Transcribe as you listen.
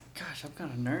Gosh, I'm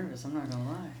kind of nervous. I'm not going to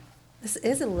lie. This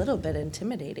is a little bit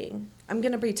intimidating. I'm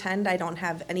going to pretend I don't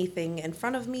have anything in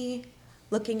front of me,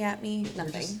 looking at me,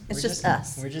 nothing. It's just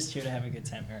us. We're just here to have a good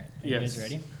time. All right. Are Yes. you guys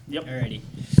ready? Yep. Alrighty.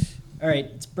 All right.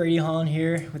 It's Brady Holland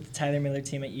here with the Tyler Miller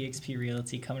team at eXp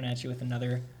Realty coming at you with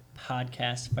another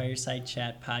podcast, Fireside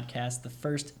Chat podcast, the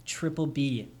first Triple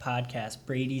B podcast,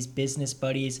 Brady's Business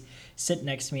Buddies. Sitting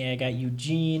next to me, I got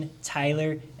Eugene,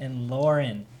 Tyler, and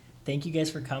Lauren. Thank you guys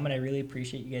for coming. I really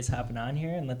appreciate you guys hopping on here,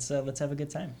 and let's have a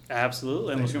good time.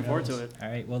 Absolutely. I'm looking forward to it. All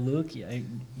right. Well, Luke, you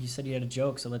said you had a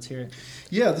joke, so let's hear it.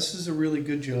 Yeah, this is a really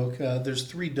good joke. There's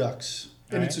 3 ducks,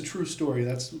 and All it's a true story.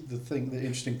 That's the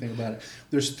interesting thing about it.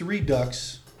 There's 3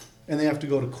 ducks, and they have to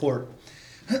go to court.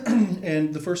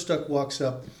 And the first duck walks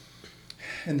up,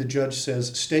 and the judge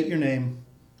says, "State your name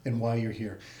and why you're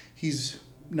here." He's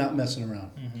not messing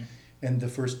around. Mm-hmm. And the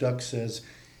first duck says,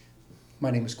 "My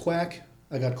name is Quack.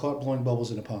 I got caught blowing bubbles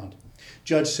in a pond."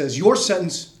 Judge says, "Your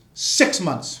sentence, 6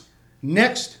 months.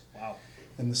 Next." Wow.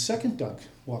 And the second duck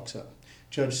walks up.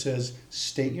 Judge says,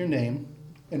 "State your name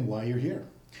and why you're here."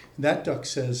 And that duck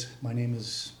says, "My name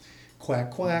is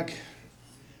Quack Quack.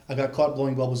 I got caught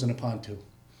blowing bubbles in a pond too."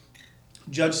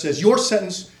 Judge says, "Your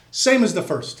sentence, same as the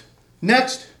first.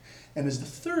 Next." And as the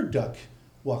third duck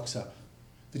walks up,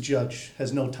 the judge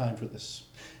has no time for this.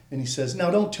 And he says,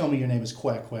 "Now don't tell me your name is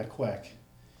Quack Quack Quack."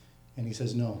 And he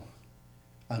says, "No,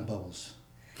 I'm Bubbles."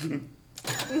 What?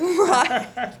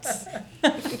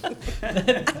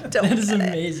 That is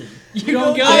amazing. You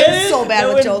don't get I'm it? so bad That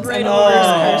with went jokes. right I'm the over. worst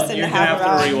person You're to going to have have to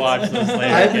around. rewatch this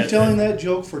later. I've been telling that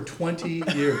joke for 20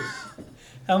 years.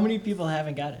 How many people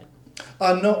haven't got it?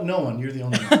 No one. You're the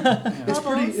only one.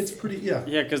 It's pretty, yeah.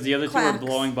 Yeah, because the other two Quacks. were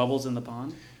blowing bubbles in the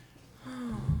pond.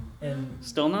 And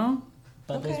Still no?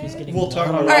 Bubbles Okay. was getting We'll talk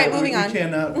blown. about All right, it. moving We on.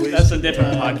 cannot waste. That's a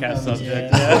different podcast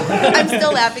subject. Yeah. I'm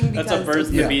still laughing because That's a birds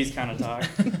and Yeah. the bees kind of talk.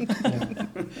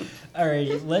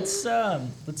 Alrighty, let's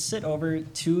sit over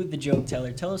to the joke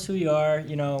teller. Tell us who you are,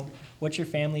 what your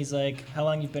family's like, how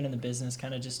long you've been in the business,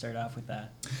 kind of just start off with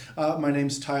that. My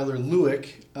name's Tyler Lueck.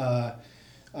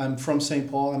 I'm from St.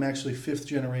 Paul. I'm actually 5th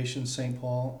generation St.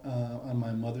 Paul on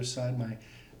my mother's side. My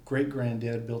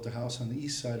great-granddad built a house on the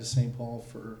east side of St. Paul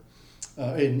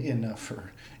in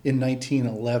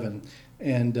 1911.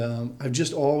 And I've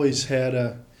just always had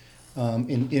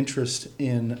an interest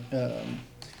in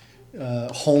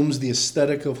homes, the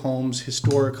aesthetic of homes,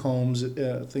 historic homes,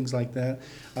 things like that.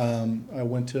 I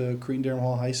went to Cretin-Derham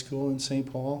Hall High School in St.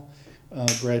 Paul,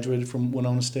 graduated from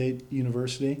Winona State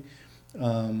University.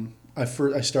 I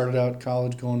started out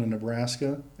college going to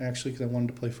Nebraska, actually, because I wanted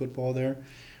to play football there.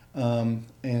 I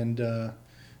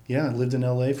lived in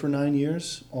LA for 9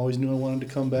 years. Always knew I wanted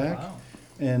to come back. Wow.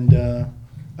 And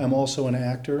I'm also an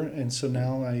actor, and so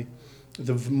now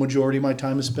the majority of my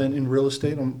time is spent in real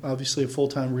estate. I'm obviously a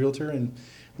full-time realtor and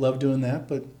love doing that,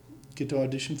 but get to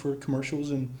audition for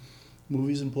commercials and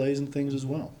movies and plays and things as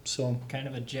well. So Kind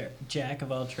of a jack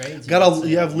of all trades.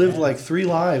 I've lived like 3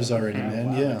 lives already, Oh,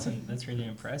 man. wow, Yeah. That's really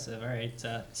impressive. All right,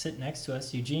 sit next to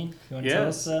us, Eugene. You want to Yes. tell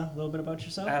us a little bit about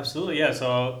yourself? Absolutely, yeah.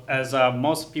 So as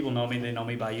most people know me, they know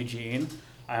me by Eugene.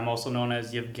 I'm also known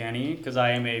as Yevgeny because I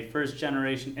am a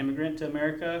first-generation immigrant to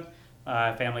America.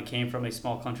 Family came from a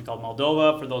small country called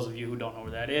Moldova. For those of you who don't know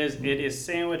where that is, it is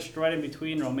sandwiched right in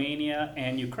between Romania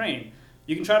and Ukraine.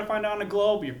 You can try to find it on a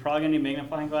globe. You're probably going to need a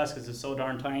magnifying glass because it's so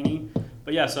darn tiny.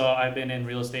 But yeah, so I've been in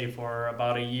real estate for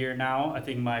about a year now. I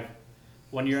think my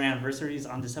 1-year anniversary is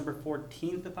on December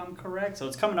 14th, if I'm correct. So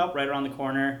it's coming up right around the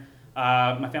corner.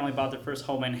 My family bought their first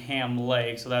home in Ham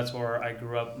Lake, so that's where I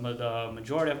grew up the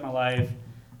majority of my life.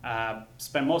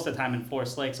 Spent most of the time in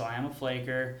Forest Lake, so I am a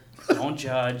flaker. Don't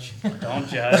judge. Don't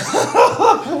judge.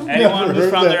 Anyone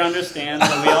who's from there understands,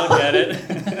 so we all get it.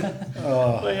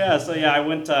 But I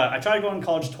tried to go to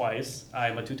college twice.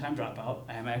 I'm a 2-time dropout.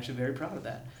 I am actually very proud of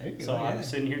that. There you go, So yeah. I'm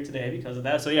sitting here today because of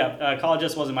that. So college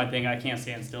just wasn't my thing. I can't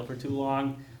stand still for too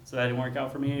long, so that didn't work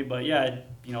out for me. But it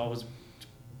was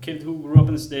a kid who grew up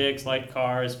in the sticks, liked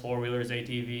cars, 4-wheelers,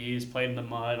 ATVs, played in the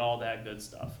mud, all that good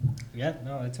stuff. Yeah,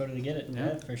 no, I totally get it.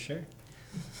 Yeah, for sure.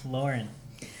 Lauren,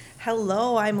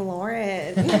 Hello, I'm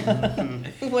Lauren.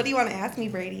 What do you want to ask me,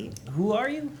 Brady? who are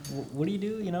you? What do you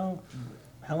do?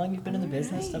 How long you've been in the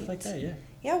business, stuff like that. Yeah.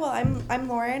 Yeah, well, I'm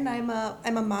Lauren. I'm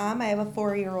a mom. I have a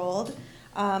 4-year-old.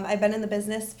 I've been in the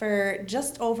business for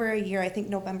just over a year. I think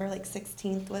November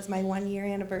 16th was my 1-year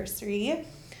anniversary.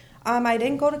 I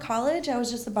didn't go to college. I was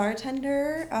just a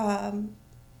bartender. I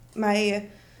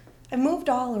moved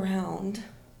all around.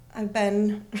 I'm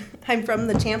from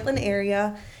the Champlin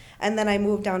area, and then I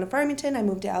moved down to Farmington. I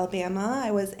moved to Alabama.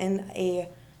 I was in a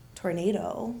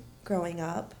tornado growing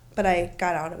up, but I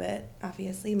got out of it,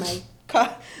 obviously. My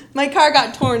my car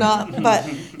got torn up. But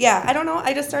yeah, I don't know.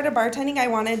 I just started bartending. I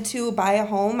wanted to buy a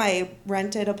home. I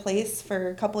rented a place for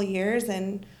a couple years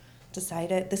and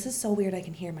decided, this is so weird I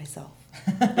can hear myself.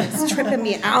 It's tripping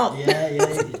me out. Yeah.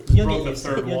 You'll get used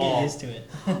to it. You'll get used to it.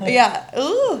 Yeah.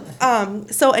 Ooh.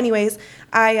 So anyways,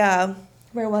 where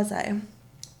was I?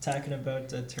 Talking about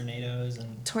tornadoes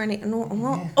and Tornado.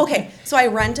 No. Okay, so I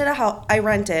rented a house. I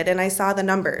rented, and I saw the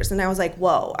numbers, and I was like,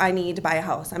 "Whoa! I need to buy a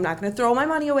house. I'm not going to throw my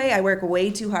money away. I work way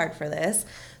too hard for this."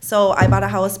 So I bought a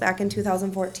house back in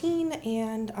 2014,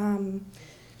 and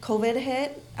COVID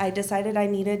hit. I decided I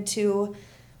needed to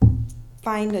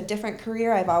find a different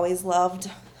career. I've always loved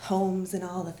homes and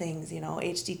all the things,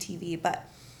 HGTV. But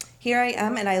here I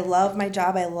am, and I love my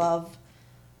job. I love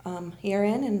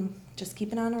herein, and just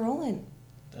keeping on rolling.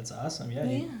 That's awesome. Yeah.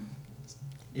 Yeah.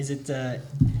 Is it?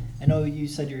 I know you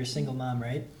said you're a single mom,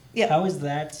 right? Yeah. How does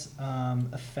that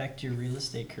affect your real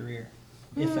estate career,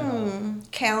 if at all?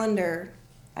 Calendar.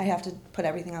 I have to put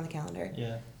everything on the calendar.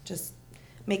 Yeah. Just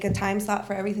make a time slot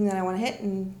for everything that I want to hit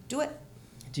and do it.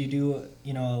 Do you do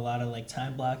a lot of like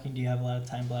time blocking? Do you have a lot of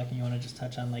time blocking? You want to just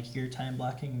touch on like your time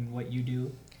blocking and what you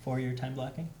do for your time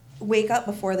blocking? Wake up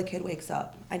before the kid wakes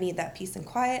up. I need that peace and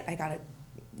quiet. I gotta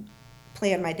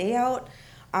plan my day out.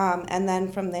 And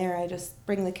then from there, I just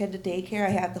bring the kid to daycare. I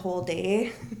have the whole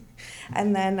day.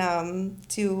 And then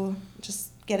to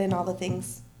just get in all the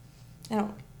things.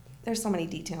 There's so many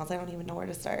details. I don't even know where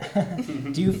to start.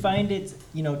 Do you find it,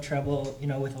 trouble,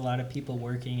 with a lot of people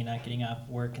working and not getting off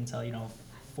work until,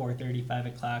 4:30, 5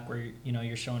 o'clock where,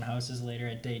 you're showing houses later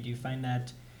at day? Do you find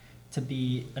that to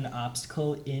be an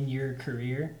obstacle in your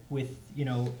career with,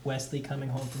 Wesley coming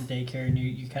home from daycare and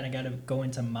you kind of got to go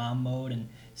into mom mode and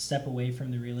step away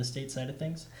from the real estate side of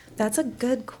things? That's a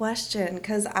good question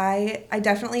because I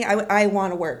definitely I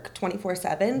want to work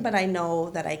 24/7, but I know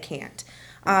that I can't.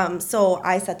 So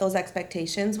I set those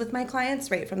expectations with my clients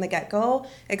right from the get-go,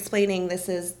 explaining this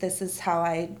is how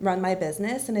I run my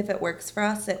business, and if it works for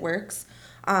us, it works.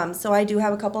 So I do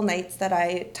have a couple nights that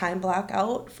I time block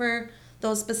out for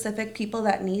those specific people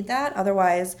that need that.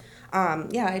 Otherwise,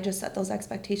 I just set those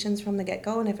expectations from the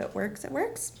get-go, and if it works, it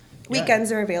works. Yeah.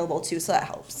 Weekends are available too, so that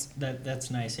helps.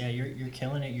 That's nice. Yeah, you're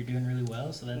killing it. You're doing really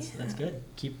well, so that's good.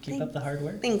 Keep up the hard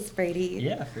work. Thanks, Brady.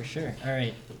 Yeah, for sure. All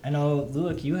right. I know,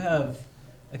 Lueck, you have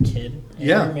a kid. And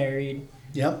Yeah. You're married.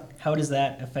 Yep. How does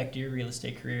that affect your real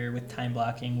estate career with time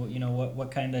blocking?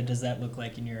 What kind of does that look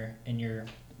like in your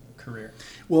career?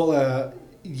 Well,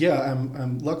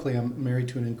 I'm luckily I'm married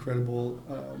to an incredible,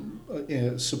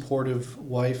 supportive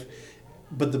wife.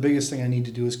 But the biggest thing I need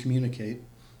to do is communicate.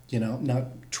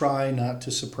 Not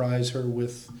to surprise her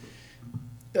with.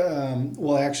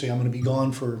 Actually, I'm going to be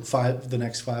gone for the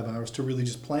next 5 hours to really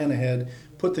just plan ahead,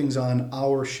 put things on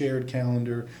our shared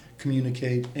calendar,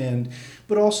 communicate,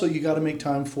 but also you got to make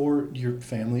time for your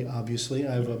family. Obviously,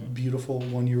 I have a beautiful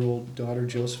 1-year-old daughter,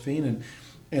 Josephine,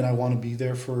 and I want to be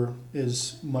there for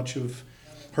as much of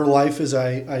her life as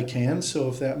I can. So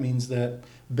if that means that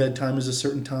bedtime is a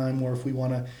certain time, or if we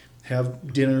want to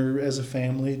have dinner as a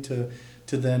family to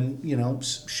then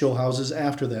show houses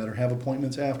after that, or have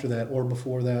appointments after that, or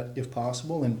before that if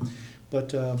possible.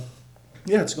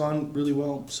 It's gone really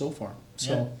well so far.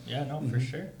 So for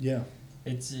sure. Yeah.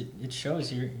 It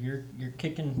shows you're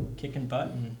kicking butt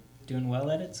and doing well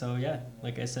at it. So yeah,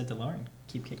 like I said to Lauren,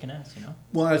 keep kicking ass.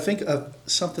 Well, I think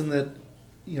something that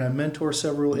I mentor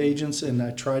several agents, and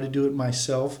I try to do it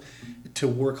myself to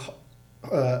work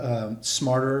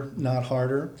smarter, not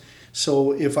harder.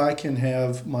 So if I can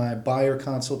have my buyer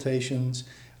consultations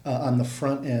on the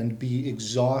front end be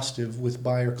exhaustive with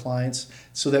buyer clients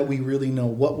so that we really know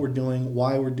what we're doing,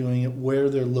 why we're doing it, where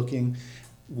they're looking,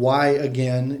 why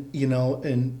again,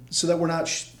 and so that we're not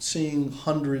seeing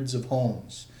hundreds of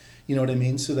homes, you know what I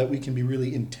mean? So that we can be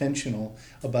really intentional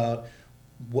about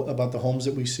the homes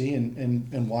that we see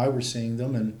and why we're seeing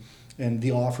them and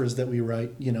the offers that we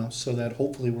write, so that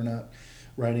hopefully we're not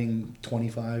writing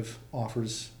 25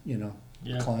 offers,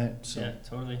 client. So. Yeah,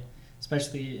 totally.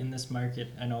 Especially in this market.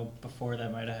 I know before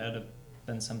that might have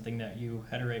been something that you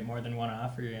had to write more than one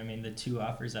offer. I mean, the 2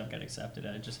 offers I've got accepted,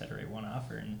 I just had to write 1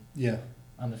 offer. And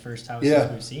on the first houses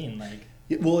we've seen,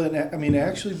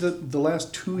 actually the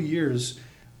last 2 years,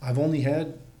 I've only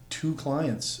had 2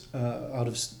 clients out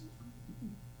of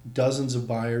dozens of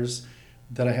buyers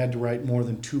that I had to write more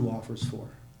than 2 offers for.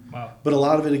 Wow. But a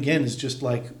lot of it, again, is just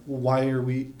like, why are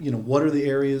we, what are the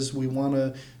areas we want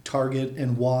to target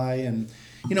and why? And,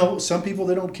 some people,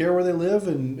 they don't care where they live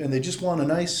and they just want a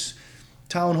nice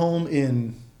townhome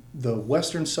in the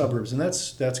western suburbs. And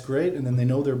that's great. And then they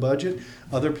know their budget.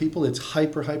 Other people, it's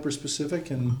hyper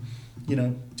specific. And,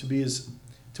 to be as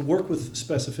to work with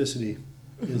specificity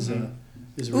is Ooh,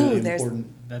 really there's- important.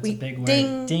 That's We- a big word.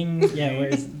 ding. Ding. Yeah,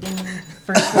 where's ding?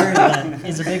 First word then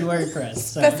is a big word for us.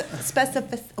 So.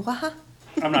 Specific. What?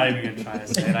 I'm not even gonna try to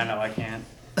say it. I know I can't.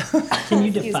 Can you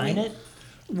Excuse define me. it?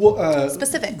 Well,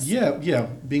 Specifics. Yeah,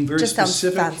 being very Just sounds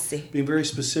specific, fancy. being very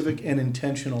specific and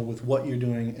intentional with what you're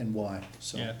doing and why.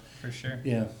 So Yeah, for sure.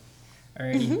 yeah.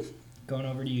 Alrighty, going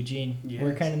over to Eugene. We're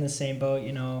Yes. kind of in the same boat,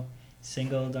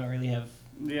 single, don't really have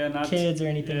Yeah, not kids or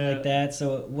anything yeah. like that.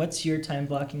 So, what's your time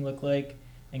blocking look like,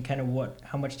 and kind of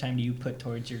how much time do you put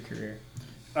towards your career?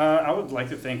 I would like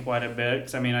to think quite a bit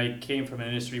because I came from an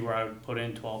industry where I would put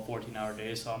in 12, 14-hour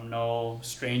days, so I'm no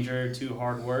stranger to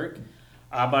hard work.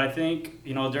 But I think,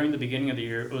 during the beginning of the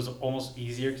year, it was almost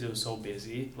easier because it was so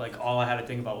busy. Like, all I had to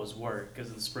think about was work because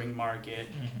of the spring market,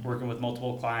 working with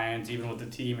multiple clients, even with the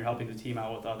team, you're helping the team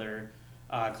out with other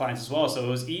clients as well. So it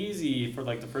was easy for,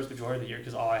 the first majority of the year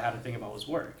because all I had to think about was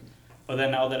work. But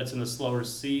then now that it's in the slower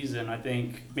season, I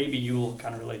think maybe you'll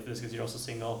kind of relate to this because you're also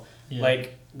single. Yeah.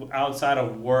 Outside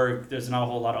of work, there's not a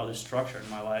whole lot of other structure in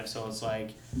my life. So it's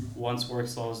like once work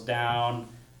slows down,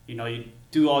 you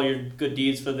do all your good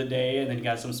deeds for the day and then you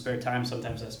got some spare time.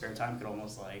 Sometimes that spare time could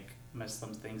almost mess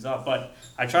some things up. But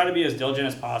I try to be as diligent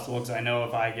as possible because I know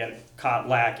if I get caught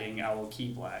lacking, I will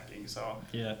keep lacking. So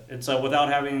Yeah. it's without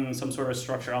having some sort of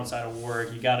structure outside of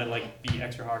work, you got to be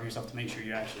extra hard on yourself to make sure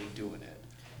you're actually doing it.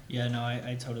 Yeah, no,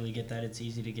 I totally get that. It's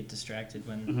easy to get distracted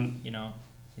when,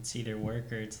 it's either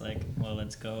work or it's like, well,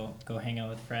 let's go hang out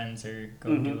with friends or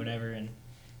go do whatever. And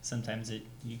sometimes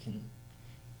you can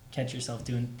catch yourself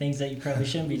doing things that you probably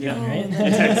shouldn't be doing, right?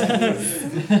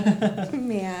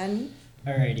 Man.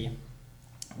 Alrighty.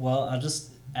 Well, I'll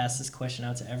just ask this question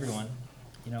out to everyone.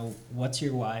 What's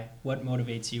your why? What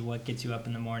motivates you? What gets you up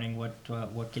in the morning?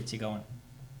 What gets you going?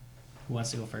 Who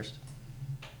wants to go first?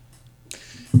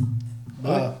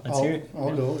 Let's hear it.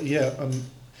 I'll go. Yeah,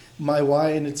 my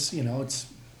why, and it's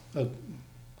a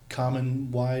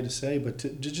common why to say, but to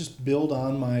just build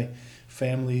on my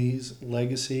family's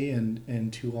legacy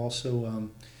and to also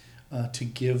to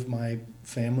give my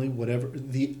family whatever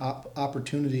the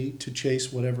opportunity to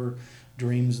chase whatever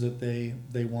dreams that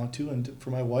they want to, and for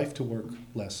my wife to work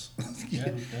less.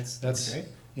 Yeah, that's great.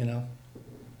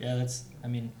 Yeah,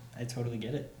 I totally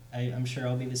get it. I'm sure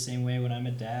I'll be the same way when I'm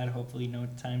a dad, hopefully no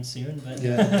time soon. But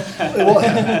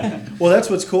Yeah. Well, that's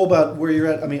what's cool about where you're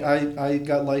at. I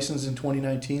got licensed in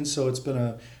 2019, so it's been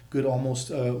a good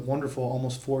wonderful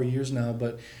almost 4 years now.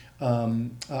 But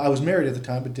I was married at the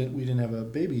time, but we didn't have a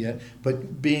baby yet.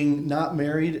 But being not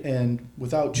married and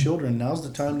without children, now's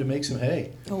the time to make some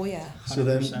hay. Oh yeah. So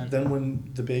 100%. then when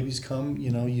the babies come,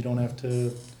 you don't have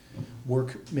to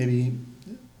work maybe.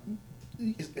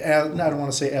 I don't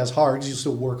want to say as hard, because you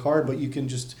still work hard, but you can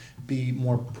just be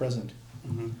more present.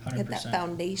 100%. Get that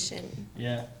foundation.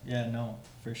 Yeah, no,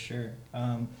 for sure.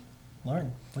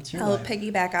 Lauren, what's your I'll why?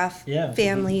 piggyback off Yeah.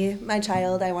 family. My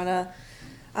child, I want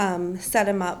to set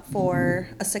him up for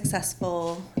a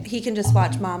successful. He can just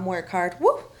watch mom work hard.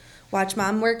 Watch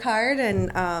mom work hard,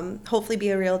 and hopefully be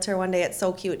a realtor one day. It's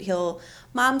so cute.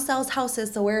 Mom sells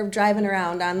houses, so we're driving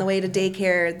around on the way to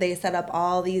daycare. They set up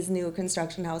all these new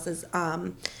construction houses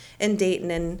in Dayton,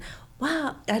 and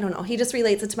wow, I don't know. He just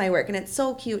relates it to my work, and it's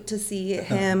so cute to see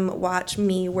him watch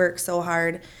me work so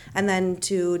hard, and then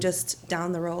to just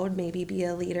down the road maybe be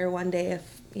a leader one day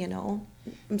if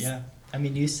Yeah.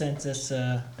 You sent us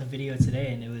a video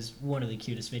today, and it was one of the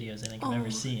cutest videos I think I've ever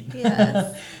seen.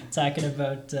 Yes. Talking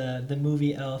about the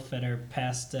movie Elf at our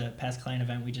past client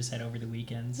event we just had over the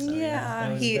weekend. So, Yeah,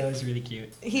 that was really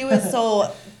cute. He was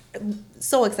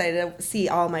so excited to see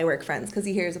all my work friends because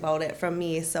he hears about it from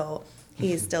me. So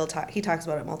he's still he talks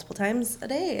about it multiple times a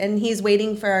day, and he's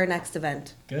waiting for our next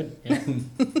event. Good. Yeah.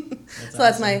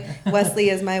 That's my Wesley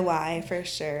is my why for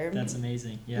sure. That's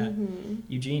amazing. Yeah.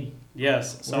 Eugene.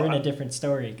 Yes. So We're in a different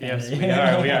story. Yes,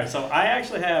 kinda. we are. So I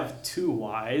actually have two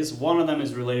whys. One of them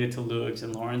is related to Lueck's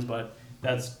and Lauren's, but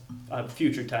that's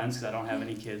future tense because I don't have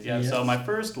any kids yet. Yes. So my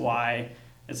first why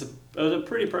it was a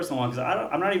pretty personal one because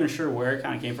I'm not even sure where it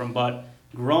kind of came from. But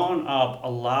growing up, a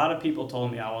lot of people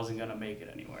told me I wasn't going to make it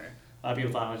anywhere. A lot of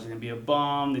people thought I was going to be a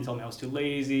bum. They told me I was too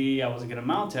lazy. I wasn't going to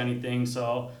amount to anything.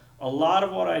 So a lot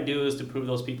of what I do is to prove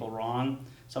those people wrong.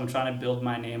 So I'm trying to build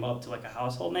my name up to like a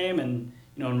household name. And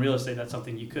in real estate, that's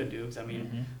something you could do. Because,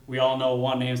 we all know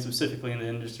one name specifically in the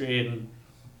industry. And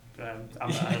I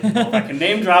don't know if I can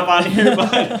name drop on here,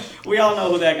 but we all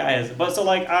know who that guy is. But so,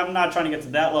 I'm not trying to get to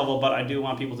that level, but I do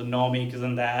want people to know me because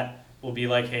then that will be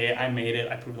like, hey, I made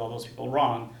it. I proved all those people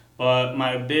wrong. But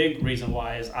my big reason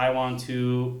why is I want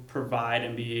to provide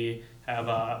and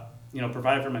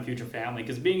provide for my future family.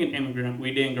 Because being an immigrant,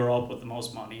 we didn't grow up with the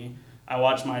most money. I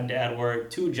watched my dad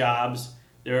work 2 jobs.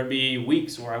 There would be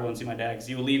weeks where I wouldn't see my dad because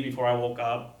he would leave before I woke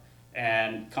up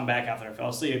and come back after I fell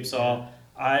asleep. So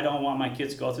I don't want my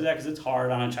kids to go through that because it's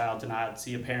hard on a child to not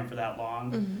see a parent for that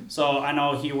long. Mm-hmm. So I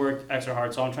know he worked extra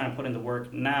hard, so I'm trying to put in the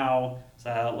work now so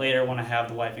that later when I have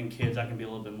the wife and kids, I can be a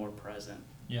little bit more present.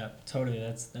 Yeah, totally.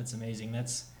 That's amazing.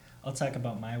 I'll talk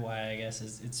about my why, I guess.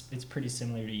 It's pretty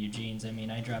similar to Eugene's. I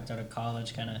mean, I dropped out of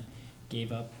college, kind of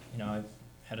gave up. You know, I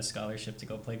had a scholarship to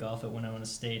go play golf at Winona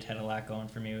State, had a lot going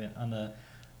for me on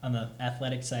the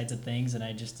athletic sides of things, and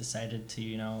I just decided to,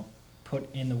 you know,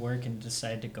 put in the work and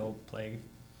decide to go play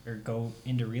or go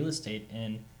into real estate.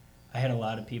 And I had a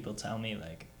lot of people tell me,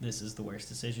 like, this is the worst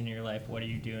decision in your life. What are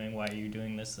you doing? Why are you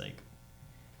doing this? Like,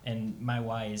 and my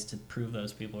why is to prove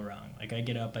those people wrong. Like, I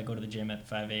get up, I go to the gym at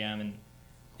 5 a.m., and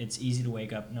it's easy to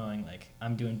wake up knowing, like,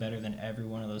 I'm doing better than every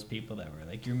one of those people that were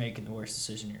like, you're making the worst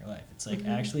decision in your life. It's like,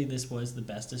 actually, this was the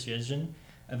best decision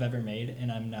I've ever made,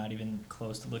 and I'm not even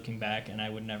close to looking back, and I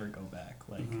would never go back.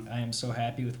 Like, I am so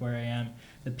happy with where I am.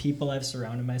 The people I've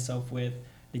surrounded myself with,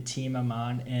 the team I'm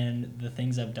on, and the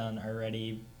things I've done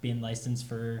already. Being licensed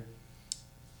for,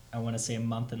 I want to say, a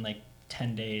month and like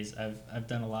 10 days. I've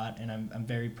done a lot, and I'm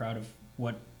very proud of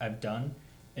what I've done,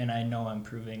 and I know I'm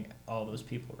proving all those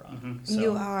people wrong. So,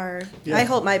 You are. Yeah. I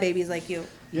hope my baby's like you.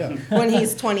 Yeah. When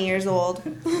he's 20 years old.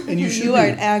 And you should are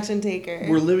be. an action taker.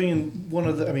 We're living in one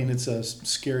of the, I mean, it's a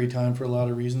scary time for a lot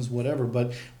of reasons, whatever,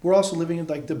 but we're also living in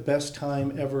like the best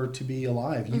time ever to be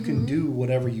alive. You can do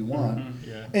whatever you want.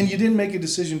 yeah. And you didn't make a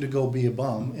decision to go be a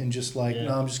bum and just like, Yeah.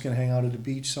 no, I'm just going to hang out at the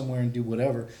beach somewhere and do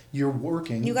whatever. You're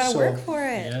working. You gotta so, work for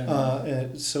it. Yeah.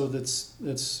 So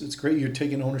it's great. You're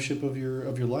taking ownership of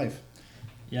your life.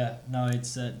 Yeah, no,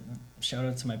 it's shout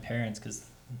out to my parents because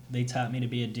they taught me to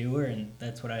be a doer, and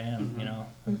that's what I am, you know.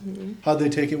 How'd they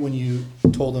take it when you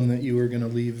told them that you were going to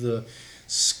leave the,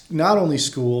 not only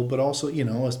school, but also, you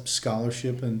know, a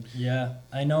scholarship and... Yeah,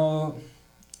 I know.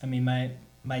 I mean,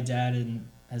 my dad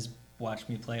has watched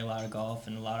me play a lot of golf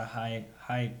and a lot of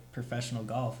high professional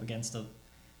golf against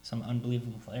some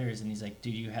unbelievable players, and he's like,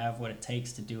 dude, you have what it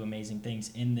takes to do amazing things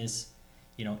in this,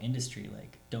 you know, industry.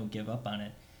 Like, don't give up on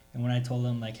it. And when I told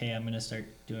him, like, hey, I'm going to start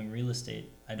doing real estate,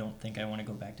 I don't think I want to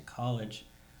go back to college,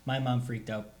 my mom freaked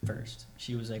out first.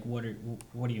 She was like, what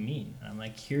do you mean? And I'm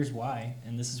like, here's why,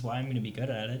 and this is why I'm going to be good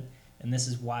at it, and this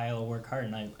is why I'll work hard,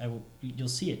 and you'll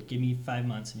see it. Give me 5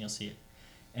 months and you'll see it.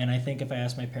 And I think if I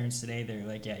ask my parents today, they're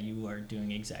like, yeah, you are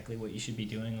doing exactly what you should be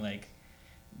doing. Like,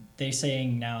 they're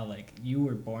saying now, like, you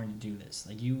were born to do this.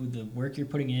 Like, the work you're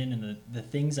putting in and the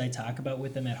things I talk about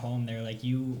with them at home, they're like,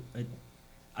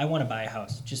 I want to buy a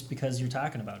house just because you're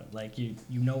talking about it. Like, you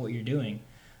know what you're doing.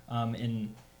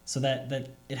 And so that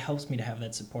it helps me to have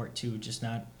that support too. Just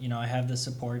not, you know, I have the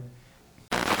support.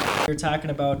 You're talking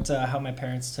about how my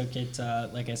parents took it.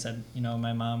 Like I said, you know,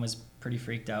 my mom was pretty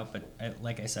freaked out, but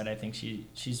like I said, I think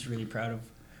she's really proud of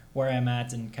where I'm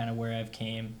at and kind of where I've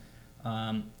came.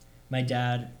 My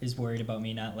dad is worried about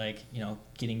me not, like, you know,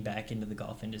 getting back into the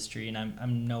golf industry, and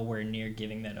I'm nowhere near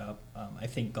giving that up. I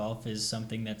think golf is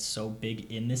something that's so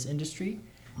big in this industry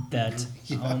that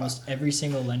almost every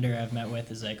single lender I've met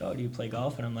with is like, oh, do you play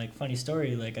golf? And I'm like, funny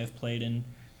story, like, I've played in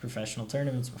professional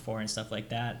tournaments before and stuff like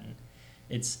that, and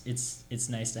it's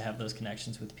nice to have those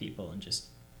connections with people and just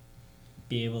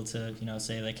be able to, you know,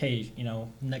 say, like, hey, you know,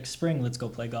 next spring let's go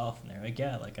play golf, and they're like,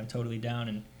 yeah, like, I'm totally down.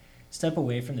 And step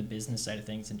away from the business side of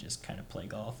things and just kind of play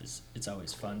golf it's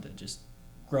always fun to just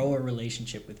grow a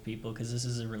relationship with people, because this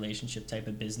is a relationship type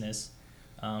of business,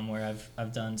 where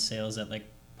I've done sales at, like,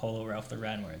 Polo Ralph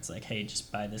Lauren, where it's like, hey,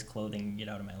 just buy this clothing and get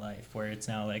out of my life, where it's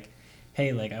now like,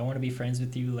 hey, like, I want to be friends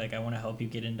with you, like, I want to help you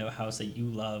get into a house that you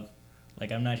love,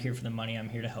 like, I'm not here for the money, I'm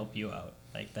here to help you out.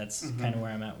 Like, that's kind of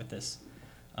where I'm at with this.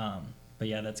 But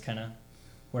yeah, that's kind of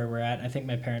where we're at. I think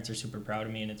my parents are super proud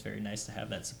of me, and it's very nice to have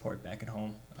that support back at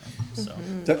home. So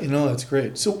You know, that's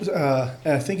great. So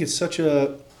and I think it's such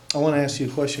a, I want to ask you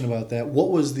a question about that.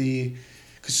 What was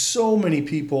because so many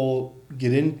people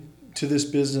get into this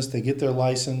business, they get their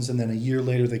license, and then a year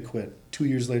later they quit. 2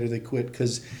 years later they quit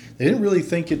because they didn't really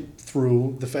think it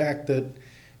through, the fact that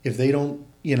if they don't,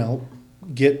 you know,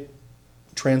 get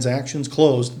transactions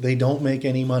closed, they don't make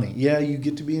any money. Yeah, you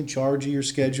get to be in charge of your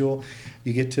schedule,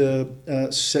 you get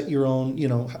to set your own, you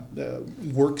know,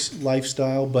 works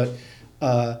lifestyle, but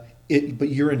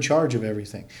you're in charge of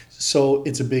everything. So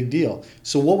it's a big deal.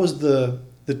 So what was the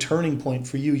turning point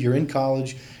for you? You're in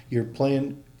college, you're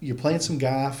playing some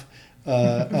golf.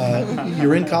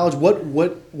 You're in college.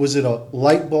 What was it, a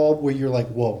light bulb where you're like,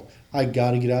 whoa, I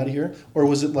got to get out of here? Or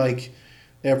was it like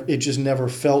it just never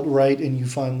felt right, and you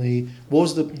finally, what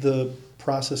was the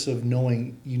process of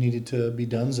knowing you needed to be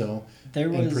donezo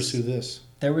and pursue this?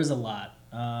 There was a lot.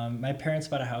 My parents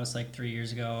bought a house like 3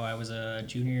 years ago. I was a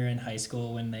junior in high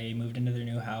school when they moved into their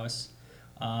new house.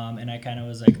 And I kind of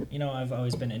was like, I've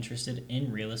always been interested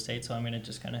in real estate, so I'm going to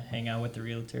just kind of hang out with the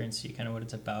realtor and see kind of what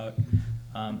it's about.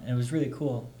 And it was really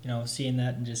cool, seeing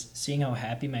that and just seeing how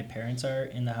happy my parents are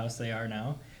in the house they are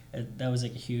now. That was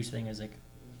like a huge thing. I was like,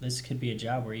 this could be a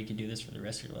job where you could do this for the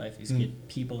rest of your life. You just get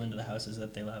people into the houses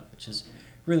that they love, which is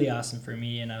really awesome for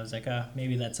me. And I was like,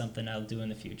 maybe that's something I'll do in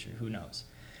the future. Who knows?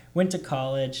 Went to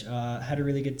college, had a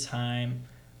really good time.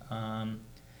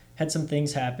 Had some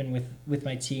things happen with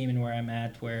my team and where I'm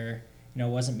at where,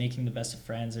 wasn't making the best of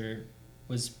friends or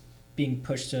was being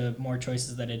pushed to more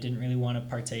choices that I didn't really want to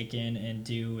partake in and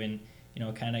do, and,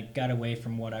 kind of got away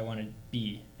from what I want to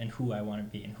be and who I want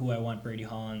to be and who I want Brady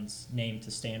Holland's name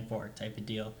to stand for type of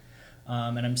deal.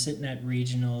 And I'm sitting at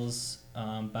regionals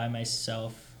by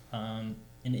myself in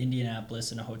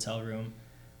Indianapolis in a hotel room,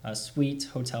 a suite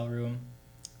hotel room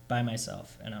by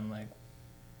myself. And I'm like,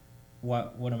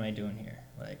 what am I doing here?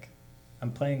 Like,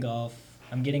 I'm playing golf,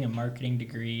 I'm getting a marketing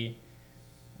degree.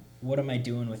 What am I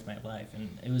doing with my life?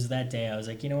 And it was that day I was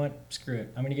like, you know what? Screw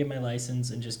it. I'm going to get my license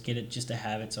and just get it just to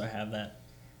have it. So I have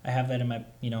that in my,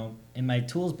 in my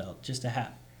tools belt just to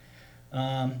have.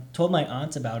 Told my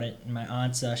aunt about it. And my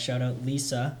aunt, shout out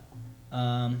Lisa.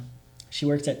 She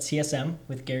works at CSM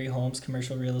with Gary Holmes,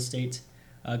 commercial real estate.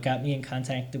 Got me in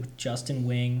contact with Justin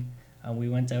Wing. We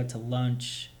went out to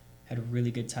lunch, had a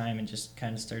really good time, and just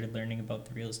kind of started learning about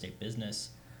the real estate business.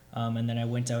 And then I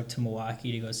went out to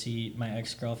Milwaukee to go see my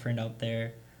ex-girlfriend out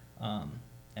there.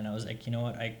 And I was like, you know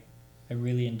what? I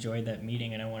really enjoyed that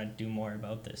meeting, and I want to do more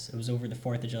about this. It was over the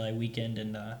 4th of July weekend,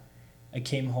 and I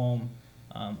came home,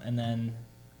 and then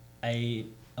I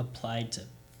applied to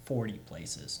 40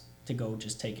 places to go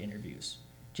just take interviews,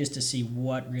 just to see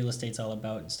what real estate's all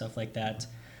about and stuff like that.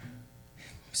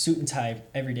 Suit and tie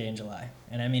every day in July.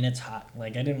 And I mean, it's hot.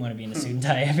 Like, I didn't want to be in a suit and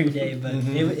tie every day, but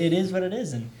it is what it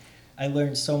is. And I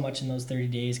learned so much in those 30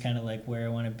 days, kind of like where I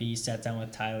want to be. Sat down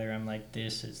with Tyler. I'm like,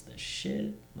 this is the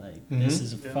shit. Like, this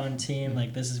is a fun team.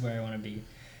 Like, this is where I want to be.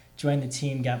 Joined the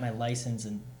team, got my license,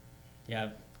 and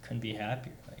couldn't be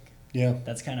happier. Like,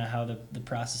 that's kind of how the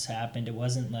process happened. It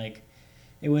wasn't like,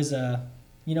 it was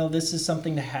this is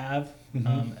something to have.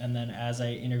 And then as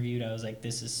I interviewed, I was like,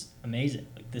 this is amazing.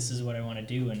 Like, this is what I want to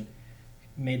do. And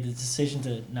made the decision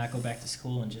to not go back to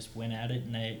school and just went at it.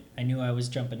 And I knew I was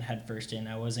jumping headfirst in.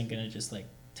 I wasn't going to just like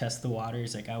test the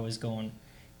waters. Like, I was going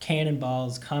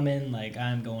cannonballs coming. Like,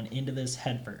 I'm going into this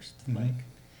headfirst, like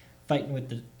fighting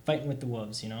with the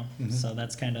wolves, So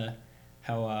that's kind of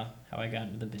how I got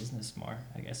into the business more,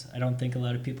 I guess. I don't think a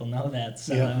lot of people know that.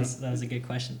 So that was a good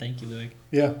question. Thank you, Lueck.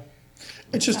 Yeah.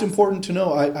 It's just important to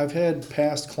know. I've had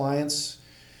past clients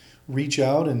reach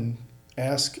out and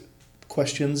ask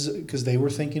questions because they were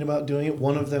thinking about doing it.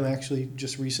 One of them actually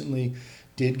just recently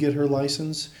did get her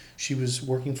license. She was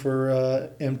working for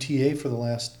MTA for the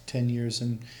last 10 years.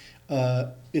 And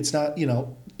it's not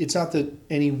that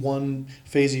any one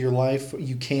phase of your life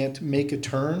you can't make a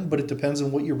turn, but it depends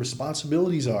on what your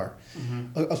responsibilities are.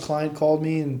 A client called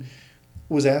me and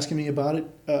was asking me about it,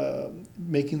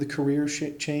 making the career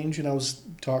change, and I was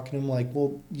talking to him like,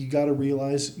 well, you got to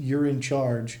realize you're in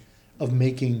charge of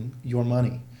making your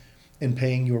money and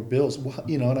paying your bills.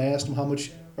 And I asked him, how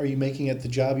much are you making at the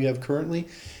job you have currently?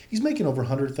 He's making over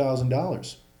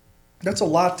 $100,000. That's a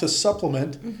lot to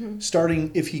supplement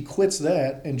starting if he quits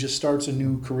that and just starts a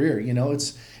new career.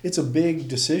 It's a big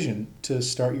decision to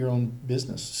start your own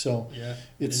business. So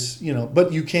it's,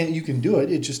 but you can do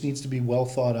it. It just needs to be well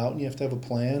thought out, and you have to have a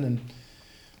plan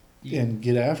and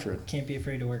get after it. Can't be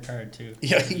afraid to work hard too. You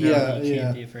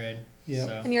can't be afraid. Yeah.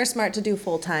 So. And you're smart to do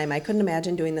full time. I couldn't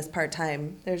imagine doing this part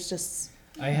time. There's just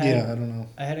I don't know.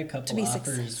 I had a couple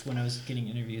offers when I was getting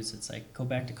interviews. It's like, go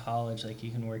back to college. Like, you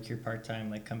can work here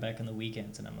part-time. Like, come back on the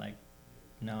weekends. And I'm like,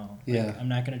 no. Like, I'm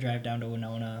not going to drive down to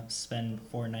Winona, spend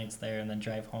 4 nights there, and then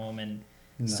drive home and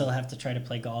still have to try to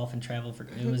play golf and travel for.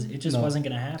 It just wasn't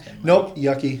going to happen. Like, nope,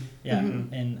 yucky. Yeah,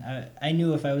 and I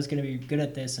knew if I was going to be good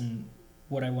at this and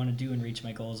what I want to do and reach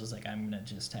my goals, was like, I'm going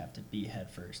to just have to be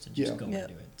head first and just go and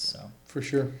do it. So for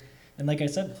sure. And like I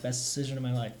said, best decision of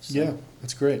my life. So. Yeah,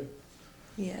 that's great.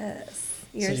 Yes.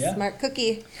 You're a smart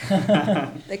cookie.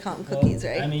 They call them cookies,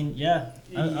 right? I mean, yeah.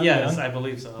 Yes, I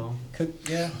believe so.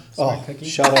 Smart cookie.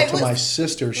 Shout out to my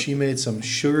sister. She made some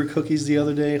sugar cookies the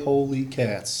other day. Holy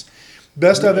cats.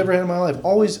 Best I've ever had in my life.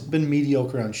 Always been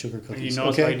mediocre on sugar cookies. You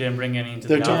notice why you didn't bring any into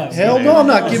the office. Hell no, I'm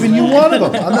not giving you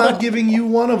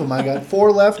one of them. I got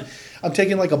 4 left. I'm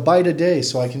taking like a bite a day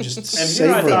so I can just And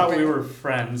savor here I it. thought we were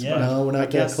friends. Yeah. But No, we're I not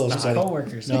that guess close, not. buddy.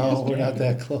 Co-workers. No, we're not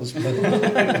that close,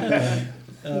 buddy.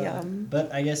 Yum.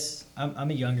 But I guess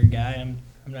I'm a younger guy. I'm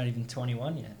not even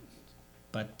 21 yet.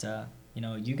 But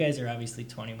you guys are obviously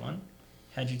 21.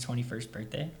 Had your 21st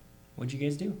birthday. What'd you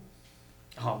guys do?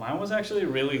 Oh, mine was actually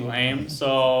really lame.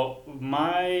 So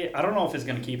I don't know if it's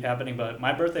gonna keep happening, but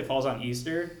my birthday falls on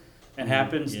Easter and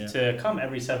happens Yeah. to come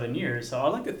every 7 years. So I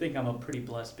like to think I'm a pretty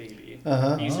blessed baby.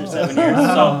 Uh-huh. Easter Oh. 7 years.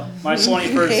 So my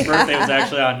 21st Yeah. birthday was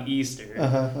actually on Easter.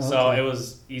 Uh-huh, So okay. it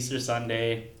was Easter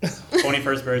Sunday,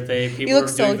 21st birthday. People You look were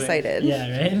so doing things. excited.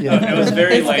 Yeah, right? Yeah. It was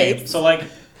very His lame. face. So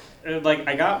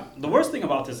I got the worst thing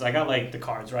about this is I got like the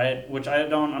cards, right? Which I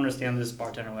don't understand this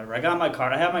bartender or whatever. I got my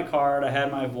card. I had my card. I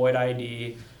had my void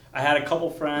ID. I had a couple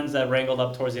friends that wrangled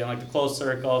up towards the end, like the close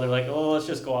circle. They're like, oh, let's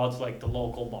just go out to like the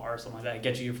local bar or something like that.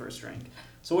 Get you your first drink.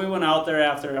 So we went out there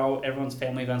after everyone's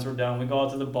family events were done. We go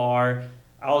out to the bar.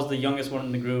 I was the youngest one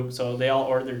in the group, so they all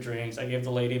ordered their drinks. I gave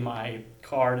the lady my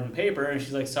card and paper, and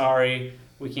she's like, sorry,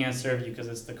 we can't serve you because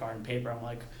it's the card and paper. I'm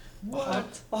like,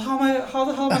 what? Well, how the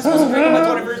hell am I supposed to drink on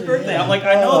my 21st birthday? I'm like,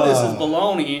 I know this is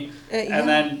baloney. Yeah. And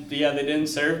then, they didn't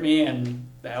serve me, and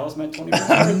that was my 21st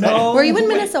birthday. No. Were you in way.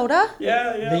 Minnesota?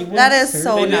 Yeah. They That wouldn't is serve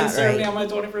so They you? didn't not serve me right. on my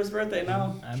 21st birthday,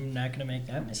 no. I'm not gonna make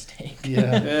that mistake.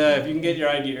 Yeah. Yeah, if you can get your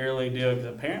ID early, do it,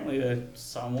 because apparently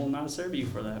some will not serve you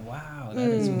for that. Wow, that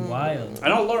is wild. I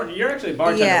know, Lauren, you're actually a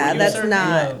bartender. Yeah, Were you that's serving?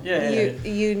 not. Yeah.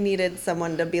 You needed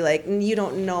someone to be like, you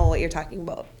don't know what you're talking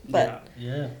about. But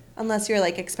Yeah. unless you're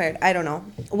like expired, I don't know.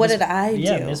 What Miss- did I do?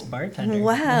 Yeah, Miss Bartender.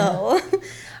 Well,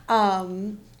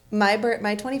 my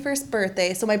 21st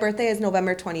birthday. So my birthday is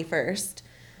November 21st.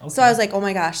 Okay. So I was like, oh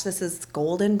my gosh, this is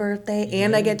golden birthday,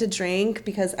 and I Yeah. get to drink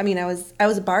because I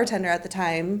was a bartender at the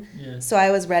time, Yeah. so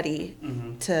I was ready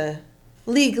Mhm. to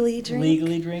legally drink.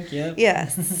 Legally drink, yep.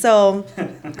 Yes. So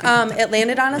it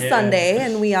landed on a Yeah. Sunday,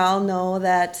 and we all know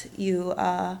that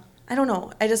I don't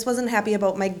know. I just wasn't happy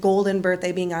about my golden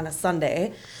birthday being on a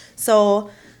Sunday. So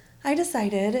I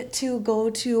decided to go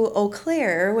to Eau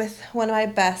Claire with one of my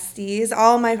besties.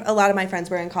 A lot of my friends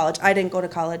were in college. I didn't go to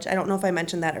college. I don't know if I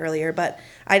mentioned that earlier, but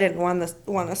I didn't want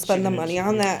to spend the money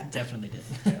on that. Definitely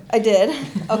did. I did.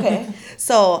 Okay.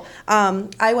 So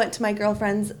I went to my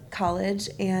girlfriend's college,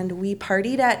 and we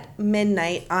partied at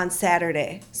midnight on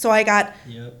Saturday. So I got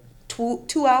Yep.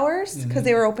 2 hours because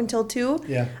they were open till 2.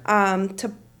 Yeah.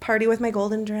 To party with my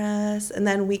golden dress, and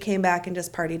then we came back and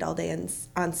just partied all day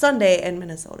on Sunday in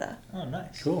Minnesota. Oh,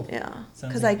 nice. Cool. Yeah.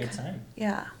 Sounds 'Cause like a good time.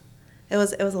 Yeah. It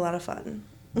was a lot of fun.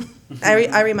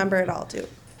 I remember it all too.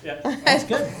 Yeah. That's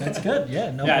good. That's good. Yeah,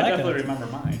 no Yeah, I blackout. definitely remember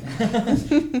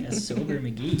mine. Yeah, sober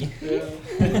McGee.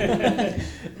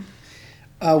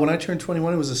 When I turned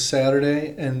 21, it was a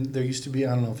Saturday, and there used to be,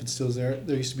 I don't know if it still is there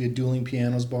used to be a dueling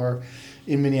pianos bar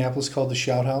in Minneapolis called the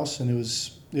Shout House, and it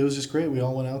was just great. We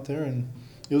all went out there, and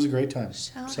it was a great time.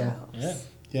 Shout So, out.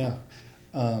 Yeah.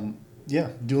 Yeah.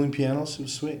 Dueling pianos, it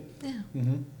was sweet. Yeah.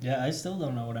 Mm-hmm. Yeah, I still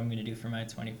don't know what I'm going to do for my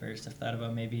 21st. I've thought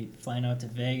about maybe flying out to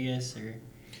Vegas or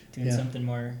doing Yeah. something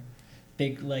more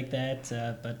big like that.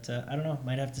 But I don't know.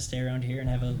 Might have to stay around here and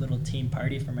have a little team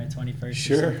party for my 21st.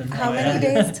 Sure. Or something How like many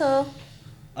that. days till?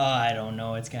 I don't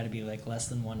know. It's got to be like less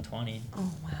than 120.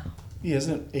 Oh wow. Yeah,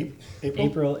 isn't it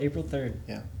April? April 3rd.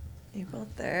 Yeah. April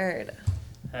 3rd.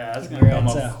 Yeah, that's We're going to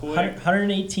come at up quick.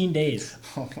 118 days.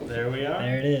 There we are.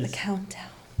 There it The is. countdown.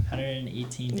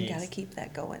 118 You gotta days. keep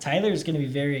that going. Tyler's gonna be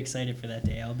very excited for that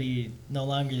day. I'll be no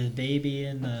longer the baby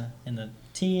in the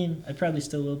team. I probably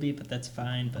still will be, but that's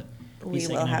fine. But We he's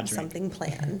will gonna have a drink. something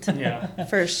planned Yeah.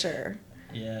 for sure.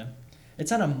 Yeah,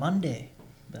 it's on a Monday.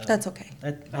 Though. That's okay.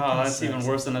 That Oh, kinda that's even sucks.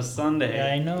 worse than a Sunday. Yeah,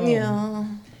 I know. Yeah.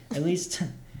 At least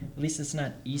it's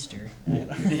not Easter.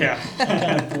 Yeah.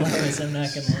 I'm not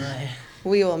gonna lie.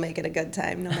 We will make it a good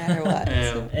time no matter what.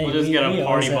 Yeah, Hey, we'll just we- get we a always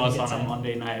party have a bus good on a time.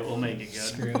 Monday night. We'll make it good.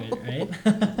 Screw it,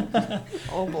 right?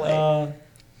 Oh boy.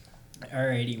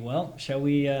 Alrighty, well, shall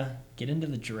we get into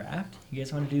the draft? You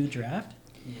guys want to do the draft?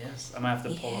 Yes, I'm gonna have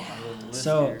to pull up my little list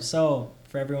So, here. so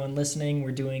for everyone listening,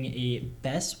 we're doing a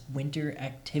best winter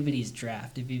activities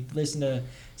draft. If you've listened to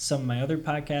some of my other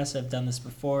podcasts, I've done this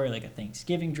before, like a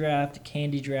Thanksgiving draft, a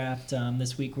candy draft.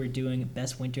 This week we're doing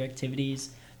best winter activities.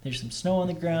 There's some snow on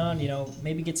the ground,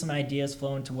 maybe get some ideas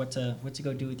flowing to what to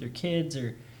go do with your kids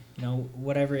or,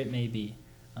 whatever it may be.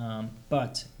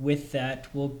 But with that,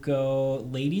 we'll go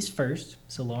ladies first.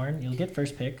 So Lauren, you'll get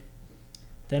first pick.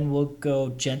 Then we'll go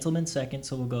gentlemen second.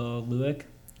 So we'll go Lueck,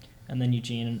 and then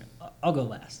Eugene. And I'll go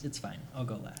last. It's fine. I'll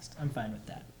go last. I'm fine with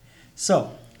that.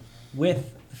 So,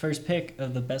 with the first pick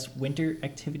of the best winter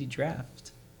activity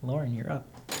draft, Lauren, you're up.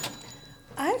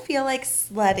 I feel like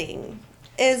sledding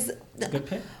is Good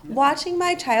pick. watching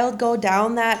my child go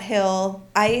down that hill,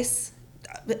 ice,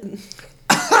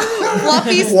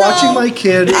 fluffy snow. Watching my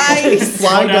kid Ice.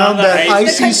 fly down that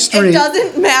icy It street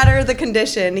doesn't matter the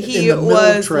condition. in He the middle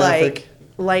of was traffic. like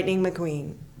Lightning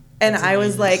McQueen. And That's I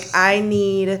was amazing. like, I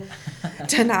need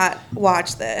to not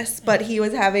watch this. But he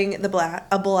was having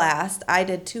a blast. I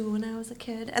did too when I was a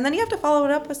kid. And then you have to follow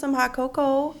it up with some hot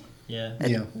cocoa. Yeah.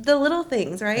 Yeah. The little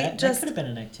things, right? That Just could have been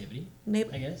an activity, maybe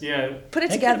I guess. Yeah, put it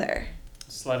That together.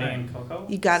 sledding and cocoa.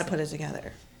 You got to put it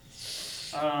together.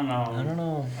 I don't know. I don't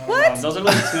know. What? Those are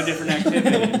like two different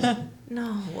activities.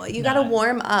 No, you got to Nah.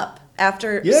 warm up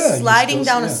after Yeah, sliding you're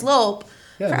down a supposed- slope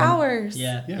Yeah, for man. hours.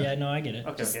 Yeah, Yeah. yeah, no, I get it.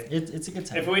 Okay, okay. It's a good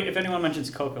time. If anyone mentions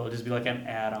cocoa, it'll just be like an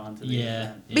add-on to the yeah,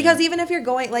 event. yeah. Because even if you're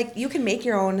going, like, you can make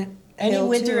your own any hill,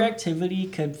 winter too. activity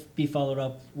could be followed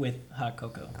up with hot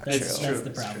cocoa. That's, It's that's true, the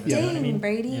it's problem. true. You know what I Dang, mean?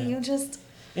 Brady, Yeah. you just...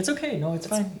 It's okay. No, it's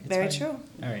fine. It's Very fine. true.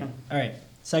 All right.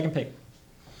 Second pick.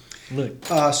 Luke.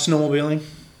 Snowmobiling.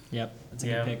 Yep, that's a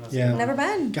Yeah, good pick. that's- Yeah. Never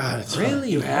been. God, it's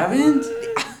Really? You haven't?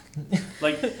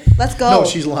 Like, Let's go. No,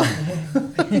 she's lying.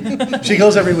 She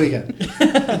goes every weekend.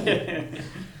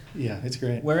 Yeah, it's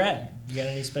great. Where at? You got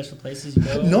any special places you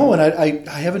go? No, and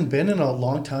I haven't been in a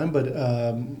long time, but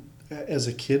as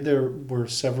a kid, there were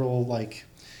several, like,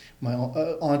 my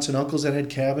aunts and uncles that had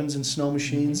cabins and snow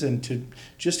machines, and to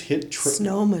just hit...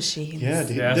 Snow machines. Yeah,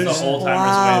 dude. yeah, that's There's, the old timers way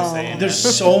Wow. of saying there's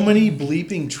that. so many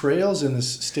bleeping trails in this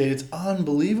state. It's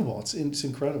unbelievable. It's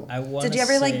incredible. I want. Did you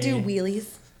ever, like, do wheelies,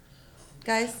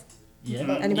 guys? Yeah.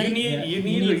 Anybody? You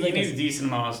need a decent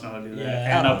amount of snow to do that,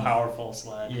 Yeah. and a powerful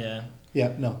sled. Yeah.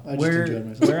 Yeah, no, I just Where enjoyed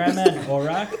myself. where I'm at,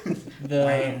 Orak,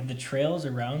 the trails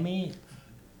around me,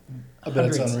 I bet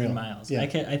it's hundreds unreal. of miles. Yeah, I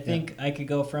think I could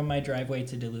go from my driveway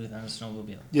to Duluth on a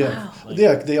snowmobile. Yeah, Wow. Like,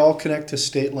 yeah, they all connect to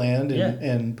state land and,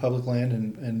 Yeah. and public land,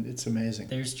 and it's amazing.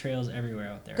 There's trails everywhere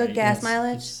out there. Good right? gas It's-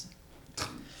 mileage? it's-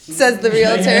 Says the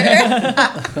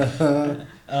realtor.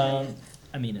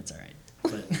 I mean, it's all right.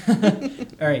 But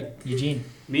all right, Eugene.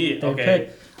 Me, Third okay.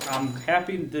 pick. I'm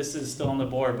happy this is still on the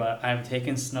board, but I'm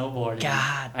taking snowboarding.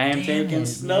 God, I am damn taking it,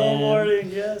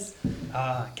 snowboarding. Yes.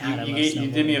 Oh God, I You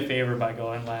love did me a snowboarding. favor by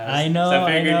going last. I know, So I I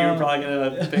figured you know. were probably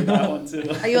gonna pick that one too.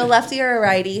 Are you a lefty or a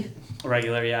righty?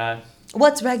 Regular, yeah.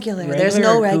 What's regular? There's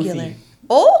Regular no or regular. goofy?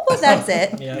 Oh, that's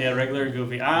it. Yeah. Yeah, regular or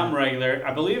goofy. I'm regular.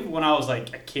 I believe when I was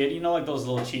like a kid, you know, like those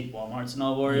little cheap Walmart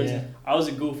snowboards. Yeah. I was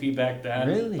a goofy back then.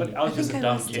 Really? But I was I just a think I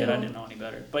dumb was kid. too. I didn't know any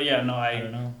better. But yeah, no, I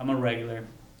don't know. I'm a regular.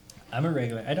 I'm a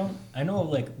regular. I know of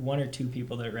like one or two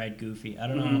people that ride Goofy. I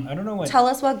don't know. Mhm. I don't know what. Tell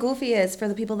us what goofy is for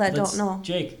the people that Let's- don't know.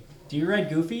 Jake, do you ride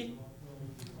Goofy?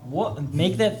 What?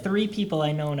 Make that 3 people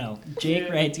I know now. Jake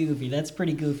Yeah. rides Goofy. That's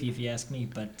pretty goofy if you ask me.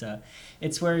 But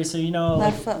it's where so you know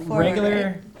Left like foot forward, regular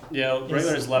right? Yeah,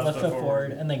 regular is left foot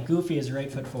forward. and then Goofy is right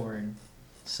foot forward.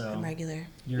 So I'm regular.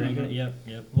 you're regular. Mhm.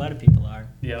 Yep. A lot of people are.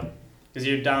 Yep. Because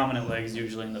your dominant leg is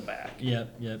usually in the back. Yep.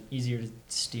 Easier to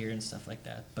steer and stuff like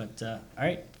that. But all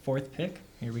right, 4th pick.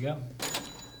 Here we go.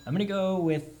 I'm gonna go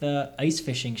with ice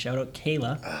fishing. Shout out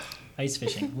Kayla. Ice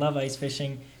fishing. Love ice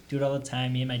fishing. Do it all the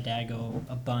time. Me and my dad go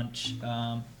a bunch.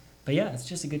 But yeah, it's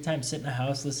just a good time. Sit in the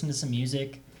house, listen to some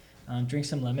music, drink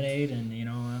some lemonade, and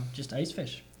just ice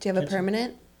fish. Do you have a Catch 'em.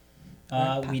 permanent?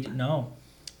 No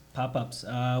pop-ups.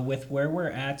 With where we're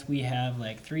at, we have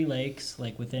like 3 lakes,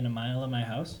 like within a mile of my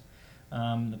house.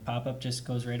 The pop-up just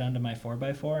goes right onto my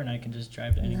 4x4, and I can just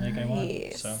drive to any lake I want.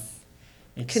 Nice. So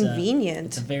it's Convenient.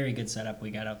 it's a very good setup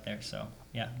we got out there. So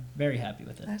yeah, very happy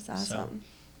with it. That's awesome.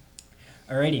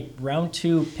 So, alrighty, round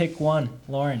 2, pick 1.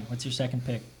 Lauren, what's your second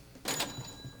pick?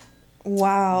 She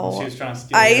Wow. was trying to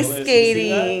steal Ice your list. You see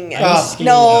skating. that? Ice skating.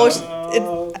 No,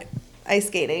 Oh. it's ice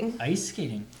skating. Ice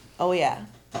skating. Oh yeah.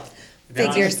 To be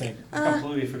Figure honest, skate. I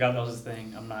completely forgot that was a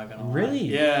thing. I'm not gonna lie. Really?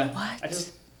 Yeah. What? I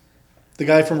just The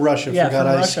guy from Russia Yeah, forgot from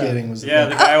ice Russia. skating was the the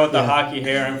thing. guy with the Yeah. hockey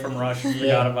hair and from Russia Yeah.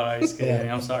 forgot about ice skating.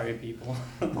 Yeah. I'm sorry, people.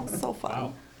 Oh, so fun.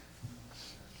 Wow.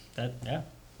 That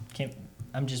can't.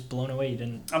 I'm just blown away. You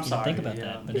didn't. I'm you didn't sorry, think about yeah.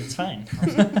 that, but it's fine.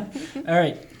 All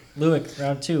right, Lueck,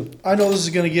 round 2. I know this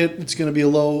is it's gonna be a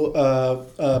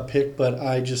low pick, but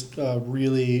I just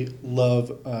really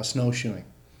love snowshoeing.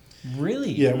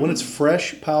 Really? Yeah, when it's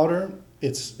fresh powder,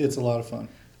 it's a lot of fun.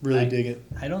 Really dig it.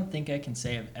 I don't think I can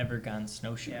say I've ever gone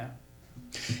snowshoeing. Yeah.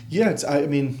 Yeah,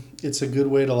 it's a good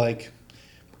way to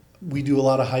we do a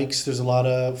lot of hikes. There's a lot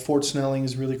of Fort Snelling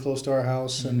is really close to our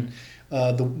house, and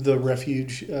the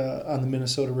refuge on the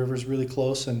Minnesota River is really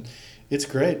close, and it's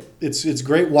great. It's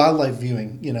great wildlife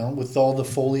viewing. With all the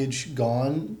foliage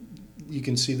gone, you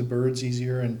can see the birds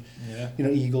easier, and Yeah.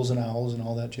 eagles and owls and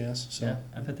all that jazz. So Yeah,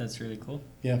 I bet that's really cool.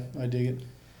 yeah, I dig it.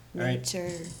 All right.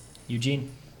 Nature. Eugene.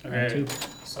 Okay.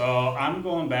 So I'm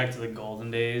going back to the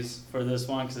golden days for this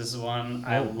one because this is one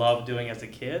I loved doing as a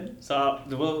kid. So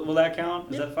will that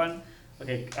count? Is that fun?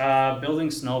 Okay.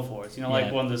 Building snow forts. You know,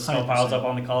 like when the snow 100%. piles up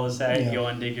on the cul-de-sac, Yeah. you go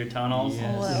and dig your tunnels.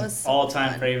 Yes. Oh, that was so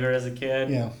All-time fun. favorite as a kid.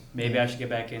 Yeah. Maybe I should get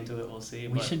back into it. We'll see.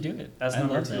 We but should do it. That's I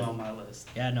number love 2 that. on my list.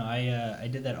 Yeah, no, I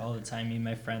did that all the time. Me and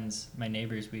my friends, my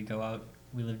neighbors, we'd go out.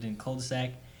 We lived in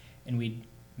cul-de-sac, and we'd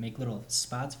make little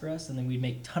spots for us, and then we'd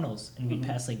make tunnels, and we'd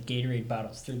pass like Gatorade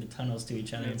bottles through the tunnels to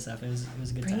each other and stuff. It was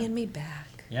a good Bringing time. me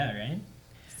back. Yeah, right.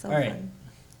 So All right. fun.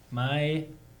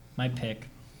 My pick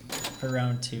for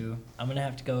round 2. I'm gonna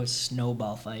have to go with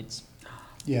snowball fights.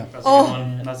 Yeah. That's a Oh. good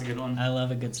one. That's a good one. I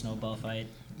love a good snowball fight.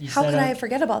 You How set could I up-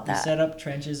 forget about We that? set up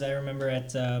trenches. I remember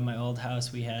at my old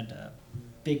house we had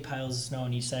big piles of snow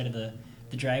on each side of the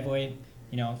driveway.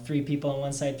 You know, 3 people on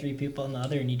one side, 3 people on the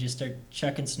other, and you just start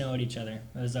chucking snow at each other.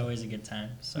 It was always a good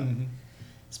time. So, Mhm.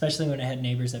 especially when I had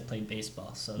neighbors that played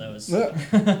baseball, so that was Yeah.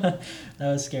 that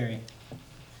was scary.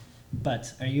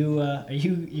 But you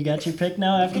got your pick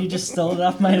now after you just stole it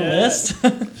off my Yeah. list?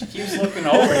 She keeps looking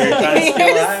over here trying to steal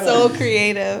You're that so one.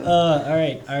 creative. All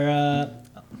right, our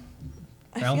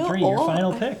I round feel 3, your old.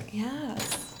 final pick.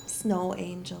 Yes. Snow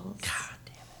angels. God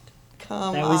damn it!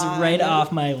 Come That was on. right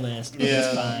off my list. But it's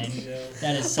Yeah. fine. Yeah.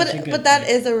 That is such a good. But that pick.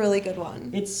 is a really good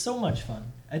one. It's so much fun.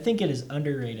 I think it is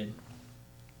underrated.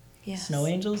 Yes. Snow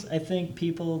angels. I think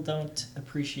people don't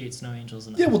appreciate snow angels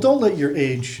enough. Yeah, well, don't let your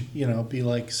age, be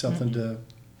like something to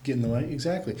get in the way.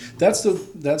 Exactly. That's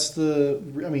the.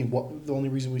 I mean, the only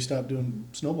reason we stopped doing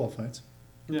snowball fights.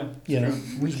 Yeah.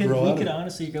 we just could grow out of it.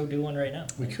 honestly go do one right now.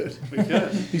 We could. We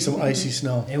could. Be some icy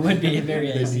snow. It would be very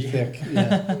It'd be easy. thick.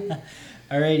 Yeah.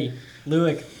 Alrighty,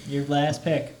 Lueck, your last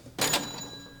pick.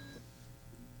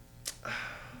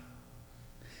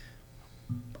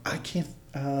 I can't.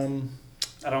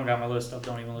 I don't got my list up.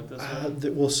 Don't even look this way.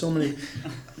 Well, so many.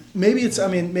 Maybe it's. I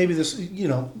mean, maybe this.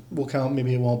 Will count.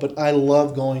 Maybe it won't. But I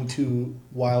love going to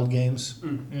wild games.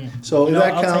 So You if know,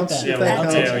 that I'll take counts, that. Yeah, if that we'll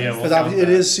counts, take that. Yeah, we'll because count it that.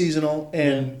 is seasonal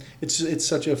and it's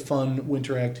such a fun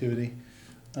winter activity.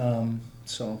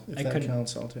 So if I that couldn't-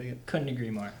 counts, I'll take it. Couldn't agree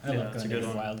more. I Yeah, love that's going a to good a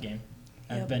one. wild game.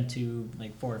 I've Yep. been to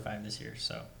like 4 or 5 this year,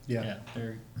 so Yeah.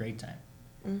 they're a great time.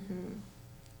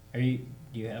 Mm-hmm.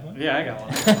 Do you have one? Yeah, I got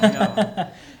one.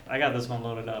 I got this one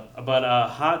loaded up. But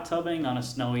hot tubbing on a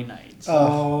snowy night.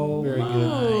 Oh, very my,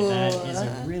 good. that is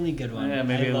a really good one. Yeah,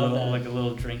 maybe I a love little that. like a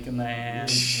little drink in the hand.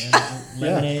 Yeah,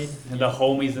 lemonade. And the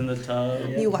homies in the tub.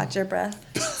 Yeah. You watch your breath.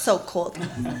 So cold.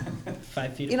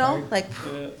 5 feet You apart. know, like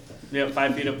Yeah,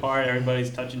 5 feet apart. Everybody's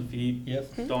touching feet.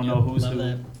 Yep. Don't know who's Love who.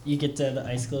 that. You get the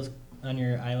icicles on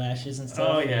your eyelashes and stuff.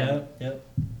 Oh, yeah. Yep.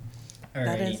 that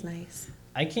Alrighty. is nice.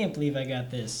 I can't believe I got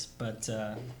this, but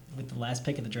with the last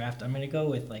pick of the draft, I'm gonna go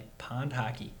with like pond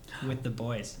hockey with the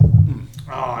boys.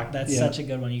 Oh, That's Yeah. such a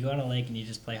good one. You go on a lake and you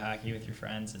just play hockey with your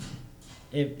friends, and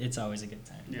it's always a good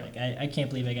time. Yeah. Like I can't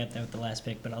believe I got that with the last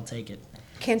pick, but I'll take it.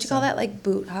 Can't you call that like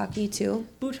boot hockey too?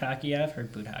 Boot hockey, yeah, I've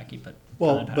heard boot hockey, but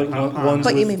Well, pond but hockey. one's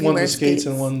But you with, maybe one's wear with skates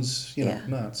and skates. one's Yeah.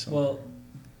 not. So. Well,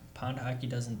 pond hockey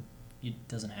doesn't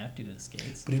have to do the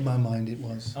skates. But in my mind, it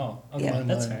was. Oh, okay, Yeah. In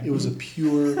my that's mind, fair. it was a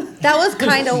pure That was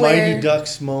kind of Mighty where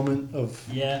Ducks moment of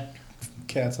Yeah,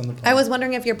 cats on the pond. I was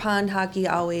wondering if your pond hockey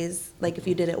always like if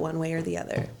you did it one way or the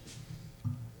other.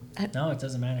 no, it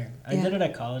doesn't matter. I Yeah. did it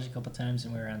at college a couple times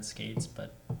and we were on skates,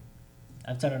 but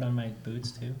I've done it on my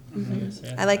boots too. I guess,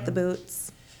 yeah. I like the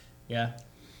boots. Yeah.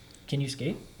 Can you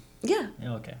skate? Yeah,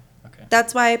 Yeah, okay.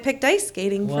 that's why I picked ice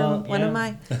skating Well, from one yeah. of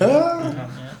my. Yeah.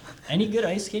 Any good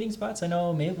ice skating spots? I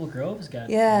know Maple Grove's got.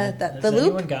 Yeah, Has the Loop.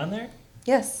 anyone gone there?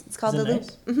 Yes, it's called Is the it Loop.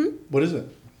 nice? Mm-hmm. What is it?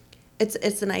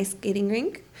 It's an ice skating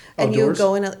rink, and Outdoors? you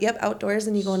go in outdoors,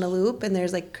 and you go in a loop, and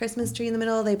there's like Christmas tree in the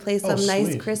middle. They play some nice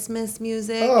sweet. Christmas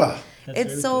music. Ah, That's It's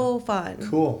really so cool. fun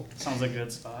cool. sounds like a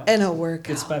good spot. and a workout.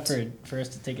 Good spot for us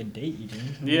to take a date, Eugene.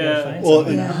 We Yeah. gotta find Well,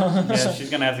 something. Yeah. Yeah, she's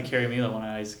gonna have to carry me though when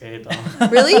I ice skate though.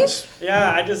 Really?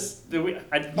 Yeah, I just You're we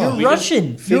Russian.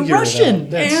 You're Figure it Russian. out.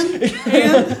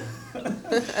 That's-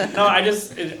 No, I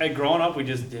just growing up we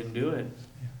just didn't do it.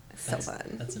 So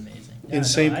fun. That's amazing. in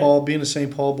St. Paul, being a St.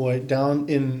 Paul boy, downtown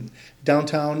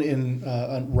in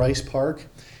on Rice Park,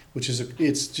 which is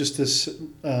it's just this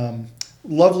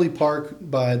lovely park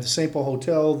by the St. Paul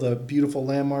Hotel, the beautiful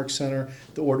Landmark Center,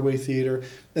 the Ordway Theater,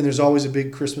 and there's always a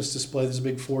big Christmas display. There's a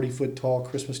big 40-foot tall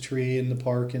Christmas tree in the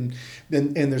park, and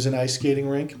there's an ice skating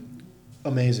rink.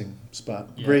 amazing spot.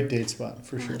 Yeah. Great date spot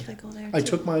for I'll sure. have to go there I too.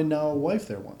 took my now wife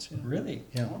there once. Yeah. Really?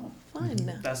 Yeah. Oh,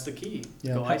 Fun. that's the key.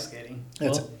 Yeah. Go ice skating.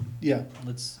 That's Well, yeah.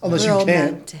 let's. Unless you can't.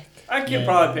 Romantic. I can Yeah.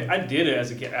 probably. I did it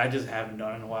as a kid. I just haven't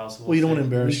done it in a while. So Well, you don't want to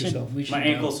see. embarrass yourself. We should My go.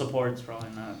 ankle support's probably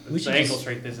not. We The should ankle just-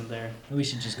 strength isn't there. We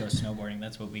should just go snowboarding.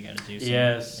 That's what we got to do. soon.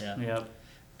 Yes. Yeah. Yep.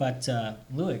 But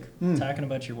Lueck, Mm. talking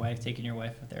about your wife, taking your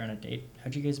wife out there on a date.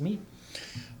 How'd you guys meet?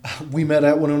 We met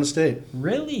at Winona State.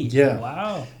 Really? Yeah.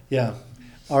 Wow. Yeah,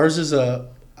 ours is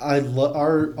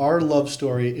our love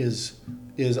story is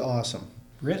awesome.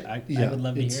 Really? I Yeah, would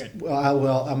love to it's- hear it.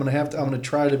 Well, I'm gonna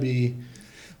try to be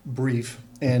brief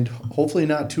and hopefully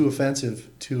not too offensive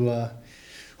to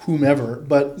whomever.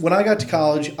 But when I got to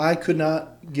college, I could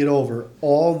not get over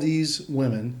all these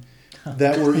women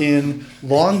that were in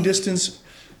long distance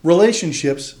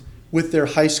relationships with their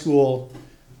high school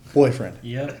boyfriend.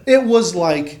 Yep. It was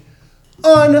like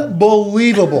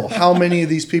unbelievable how many of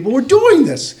these people were doing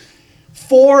this.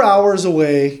 4 hours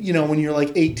away, when you're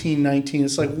like 18, 19,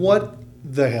 it's like, what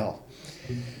the hell?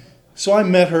 So I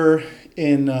met her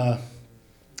in a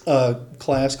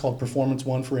class called Performance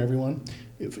One for Everyone.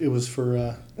 It was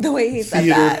for The way he said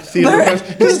theater, that.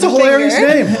 because it's a hilarious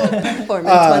name.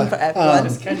 Performance one for everyone.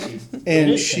 It's catchy. And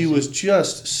It is she catchy. was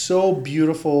just so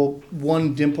beautiful.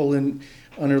 One dimple on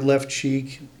her left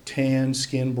cheek, tan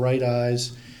skin, bright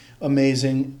eyes,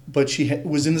 amazing. But she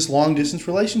was in this long distance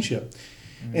relationship,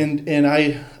 and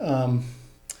I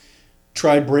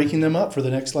tried breaking them up for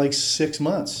the next 6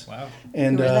 months. Wow.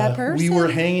 And You were that we were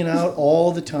person? hanging out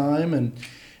all the time,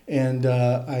 and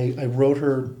I wrote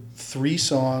her 3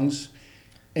 songs,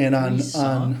 and on 3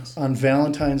 songs? on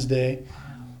Valentine's Day,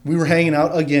 we were hanging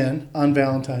out again on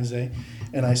Valentine's Day,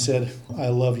 and I said I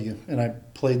love you, and I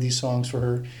played these songs for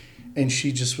her, and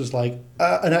she just was like,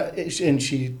 and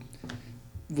she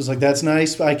was like, that's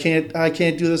nice, but I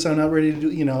can't do this. I'm not ready to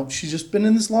do. She's just been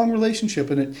in this long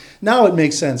relationship, and now it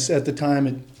makes sense. At the time,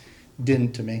 it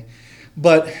didn't to me,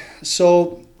 but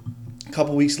so a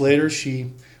couple weeks later,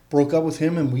 she broke up with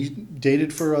him, and we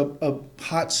dated for a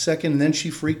hot second, and then she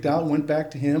freaked out and went back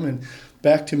to him and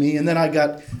back to me, and then I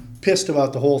got pissed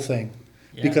about the whole thing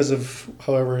Yeah. because of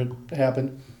however it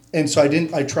happened, and so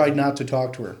I tried not to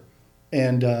talk to her,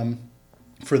 and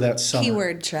for that summer.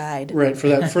 Keyword tried. Right, for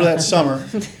that summer.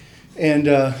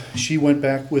 And she went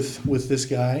back with this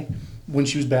guy when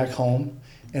she was back home.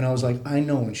 And I was like, I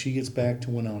know when she gets back to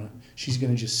Winona, she's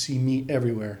going to just see me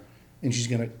everywhere. And she's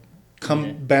going to come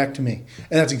Yeah. back to me.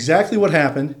 And that's exactly what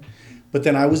happened. But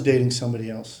then I was dating somebody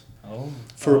else Oh.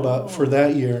 for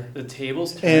that year. The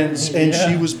tables And turned.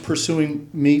 she was pursuing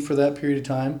me for that period of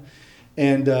time.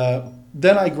 And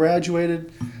then I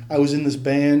graduated. I was in this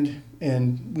band,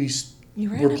 and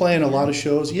we're playing a lot of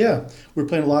shows. Yeah, we're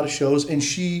playing a lot of shows, and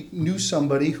she knew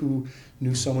somebody who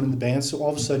knew someone in the band. So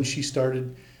all of a sudden, she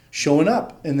started showing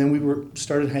up, and then we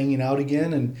started hanging out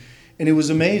again, and it was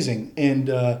amazing. And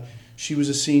she was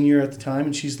a senior at the time,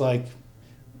 and she's like,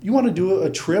 "You want to do a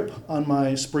trip on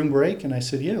my spring break?" And I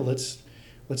said, "Yeah, let's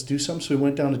do something." So we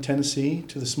went down to Tennessee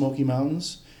to the Smoky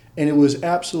Mountains, and it was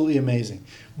absolutely amazing.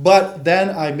 But then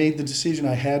I made the decision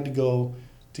I had to go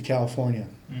to California.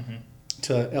 Mm-hmm.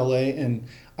 To LA, and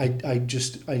I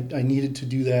needed to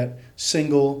do that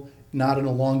single, not in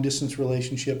a long distance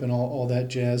relationship, and all that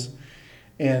jazz.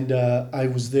 And I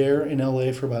was there in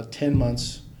LA for about 10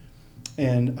 months,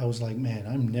 and I was like, man,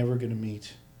 I'm never going to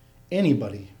meet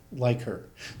anybody like her.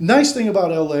 Nice thing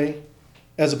about LA,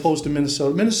 as opposed to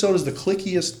Minnesota, Minnesota's the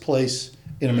clickiest place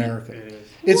in America. It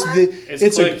is.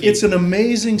 It's an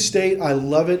amazing state. I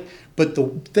love it. But the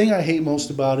thing I hate most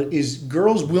about it is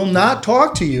girls will not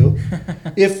talk to you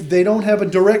if they don't have a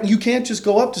direct. You can't just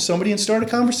go up to somebody and start a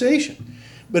conversation.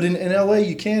 But in LA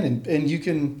you can, and you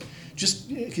can just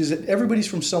because everybody's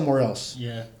from somewhere else.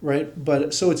 Yeah. Right.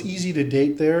 But so it's easy to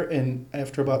date there. And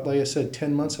after about, like I said,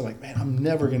 10 months, I'm like, man, I'm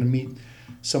never going to meet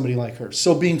somebody like her.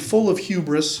 So being full of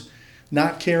hubris,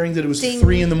 not caring that it was Ding.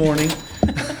 3 a.m,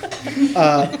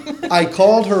 I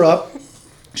called her up.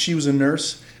 She was a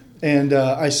nurse. And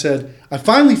I said, I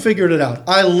finally figured it out.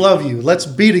 I love you. Let's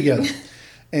be together.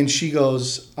 And she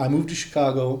goes, I moved to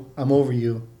Chicago. I'm over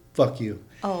you. Fuck you.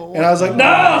 Oh. And I was like, no.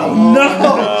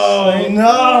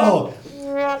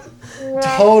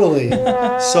 Totally.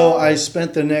 So I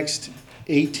spent the next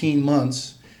 18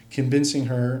 months convincing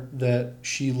her that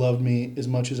she loved me as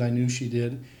much as I knew she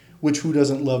did, which who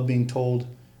doesn't love being told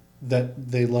that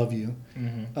they love you?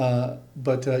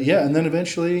 Mm-hmm. Yeah, and then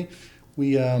eventually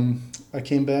I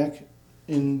came back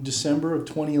in December of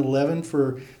 2011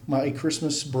 for my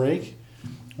Christmas break.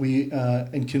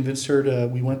 And convinced her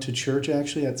we went to church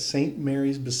actually at St.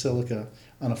 Mary's Basilica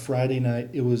on a Friday night.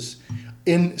 It was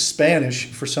in Spanish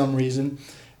for some reason.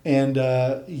 And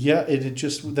it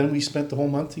just, then we spent the whole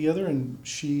month together, and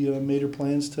she made her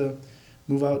plans to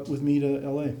move out with me to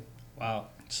LA. Wow.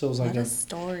 So it was like What a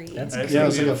story. That's That's it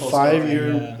was like a beautiful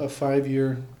story,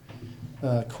 5-year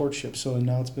courtship. So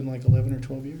now it's been like 11 or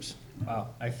 12 years. Wow.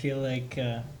 I feel like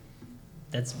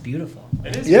that's beautiful.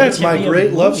 It is. Yeah, it's It my can be a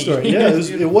great love movie. story. Yeah,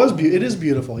 it is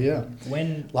beautiful. Yeah,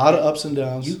 When a lot of ups and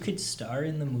downs. you could star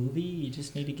in the movie, you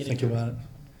just need to get Think a about it.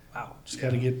 Wow. Just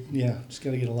got to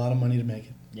get a lot of money to make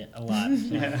it. Yeah, a lot.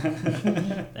 Yeah.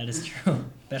 That is true.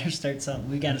 Better start selling.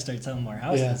 We got to start selling more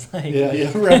houses. Yeah, Like,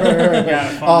 yeah, right. Yeah,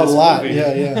 fund Oh, a this lot. movie.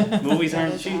 Yeah. Movies That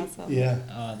aren't is cheap. awesome. Yeah.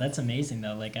 Oh, that's amazing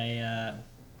though. Like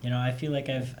I feel like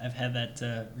I've had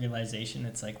that realization.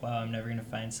 It's like, wow, I'm never gonna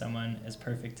find someone as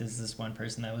perfect as this one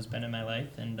person that was been in my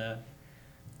life, and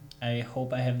I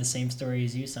hope I have the same story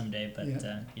as you someday. But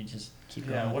you just keep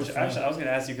going. Yeah, with which the flow. actually I was gonna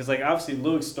ask you because like obviously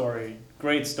Luke's story,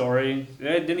 great story.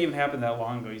 It didn't even happen that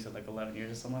long ago. You said like 11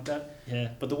 years or something like that. Yeah.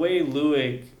 But the way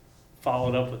Luke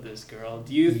followed up with this girl,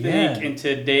 do you think Yeah. in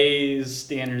today's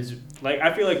standards, like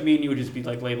I feel like me and you would just be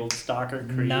like labeled stalker,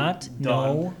 creep, Not done.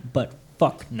 no, but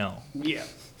fuck no. Yeah.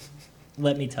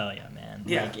 Let me tell you, man.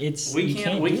 Yeah. Like it's We you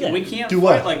can't. do that. We can't Do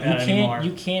fight what? like You that anymore. can't.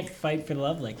 You can't fight for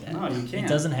love like that. No, you can't. It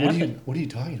doesn't happen. What are you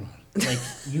talking about? Like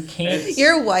you can't.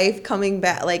 Your wife coming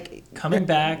back, like Coming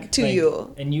back to like,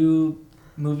 you. and you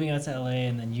moving out to LA,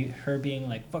 and then her being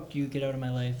like, "Fuck you, get out of my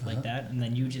life," like that, and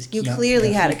then you just You keep,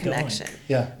 clearly had a keep going. connection.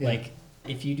 Yeah. Like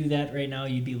if you do that right now,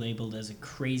 you'd be labeled as a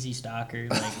crazy stalker.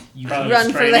 Like you Probably Run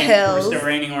for the restraining- hills.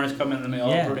 Restraining orders coming in the mail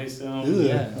Yeah. pretty soon. Ugh,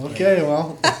 Yeah. okay,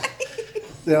 well,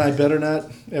 then I better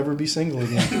not ever be single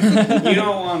again. You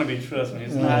don't want to be. Trust me.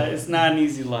 It's No. not. It's not an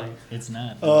easy life. It's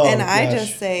not. Oh, And I gosh.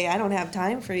 just say, I don't have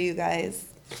time for you guys.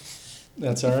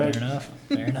 That's all right. Fair enough.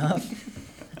 Fair enough.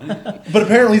 But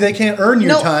apparently they can't earn your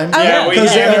No, time. I- Yeah,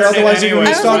 Because can't say otherwise you're anyway. gonna I be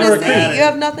was stalker gonna or say, creep. you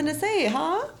have nothing to say,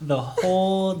 huh? The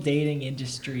whole dating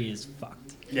industry is fucked.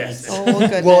 Yes. Oh,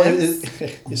 goodness. Well,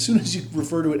 as soon as you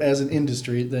refer to it as an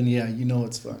industry, then yeah, you know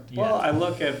it's fucked. Well, Yeah. I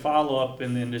look at follow up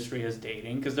in the industry as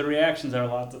dating because the reactions are a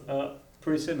lot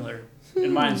pretty similar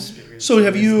in my experience. So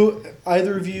have you,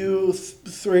 either of you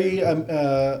three,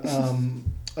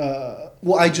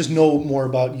 well, I just know more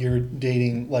about your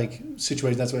dating like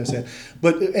situation. That's what I said.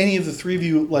 But any of the three of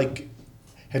you, like,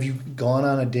 have you gone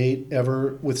on a date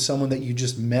ever with someone that you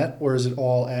just met, or is it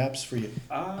all apps for you?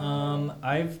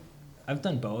 I've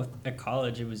done both. At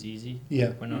college, it was easy.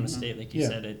 Yeah. Went on a state, like you Yeah.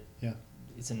 said. Yeah.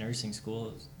 It's a nursing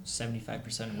school.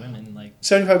 75% women, like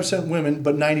 75% women,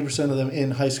 but 90% of them in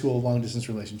high school long distance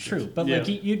relationships. true. But Yeah. like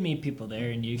you'd meet people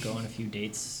there, and you'd go on a few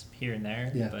dates here and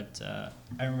there. Yeah. But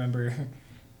I remember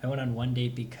I went on one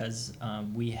date because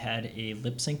we had a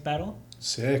lip sync battle.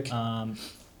 Sick.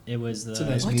 It was It's a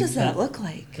nice What meet. does that look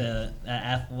like? the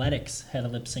athletics had a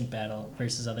lip sync battle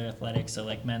versus other athletics, so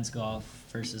like men's golf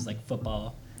versus like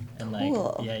football, and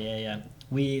Cool. like yeah.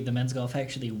 The men's golf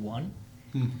actually won.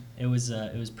 Hmm. It was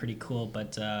pretty cool,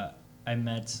 but I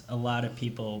met a lot of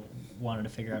people wanted to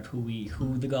figure out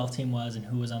who the golf team was and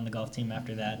who was on the golf team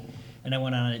after that, and I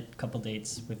went on a couple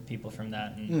dates with people from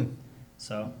that, and Hmm.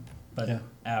 so, but Yeah.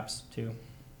 apps too.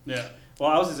 Yeah.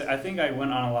 Well, I think I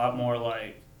went on a lot more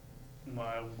like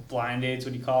blind dates,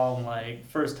 what do you call them, like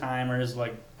first timers,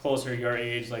 like closer to your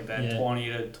age, like that Yeah. 20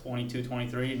 to 22,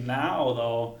 23. Now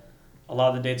though, a lot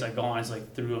of the dates I go on is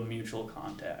like through a mutual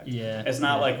contact. Yeah, It's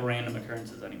not yeah. like random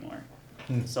occurrences anymore.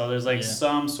 Hmm. So there's like Yeah.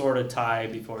 some sort of tie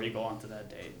before you go on to that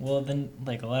date. Well, then,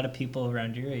 like a lot of people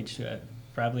around your age,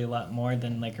 probably a lot more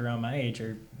than like around my age,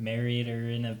 are married or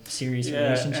in a serious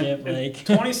relationship. and Like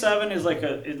 27 is like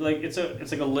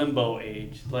it's like a limbo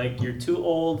age. Like you're too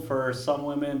old for some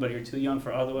women, but you're too young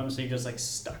for other women, so you're just like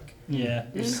stuck. yeah,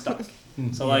 You're stuck.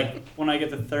 Hmm. So like when I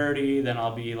get to 30, then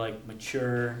I'll be like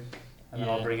mature, and then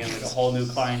I'll Yeah. bring in like a whole new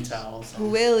clientele. So.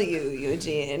 Will you,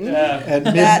 Eugene? Yeah.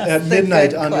 That's At the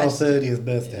midnight good on your question. 30th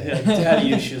birthday. Yeah,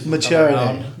 daddy issues will come Maturity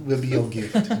around. will be your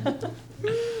gift.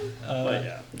 But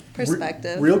yeah.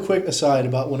 Perspective. Real quick aside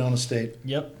about Winona State.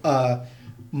 yep.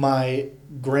 My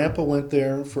grandpa went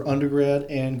there for undergrad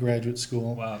and graduate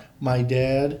school. Wow. My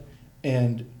dad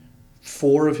and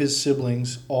 4 of his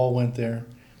siblings all went there.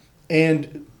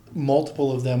 And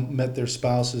multiple of them met their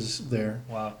spouses there.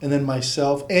 Wow. And then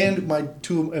myself and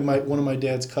one of my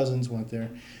dad's cousins went there.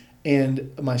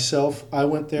 And myself, I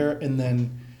went there, and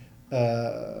then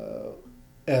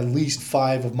at least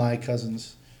 5 of my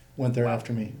cousins went there Wow.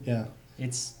 after me. Yeah.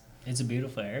 It's a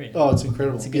beautiful area. Oh, it's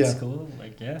incredible. It's a good yeah. school.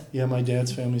 Like yeah. Yeah, my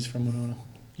dad's family's from Winona.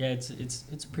 Yeah,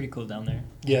 it's pretty cool down there.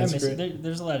 Yeah, I it's miss great. it.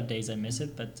 There's a lot of days I miss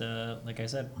it, but like I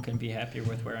said, couldn't be happier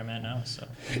with where I'm at now. So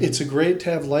It's a great to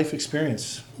have life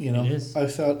experience. You know, It is. I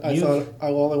thought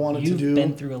all I wanted to you've do.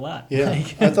 been through a lot. Yeah,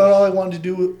 Like, I thought all I wanted to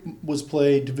do was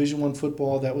play Division I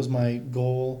football. That was my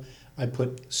goal. I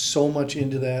put so much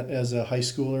into that as a high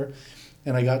schooler,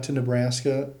 and I got to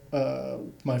Nebraska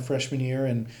my freshman year,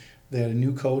 and they had a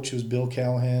new coach. It was Bill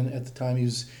Callahan at the time. He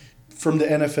was from the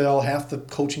NFL. Half the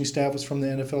coaching staff was from the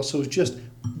NFL, so it was just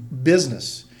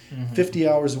business. 50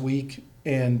 hours a week,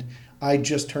 and I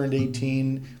just turned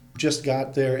 18, just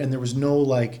got there, and there was no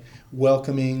like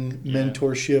welcoming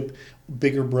mentorship,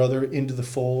 bigger brother into the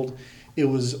fold. It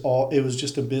was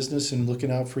just a business and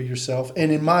looking out for yourself.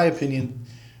 And in my opinion,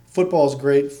 football is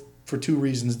great for two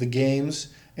reasons: the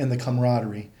games and the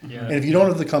camaraderie. Yeah. And if you don't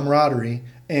have the camaraderie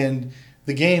and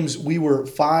the games, we were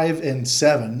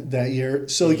 5-7 that year,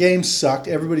 so the games sucked.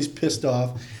 Everybody's pissed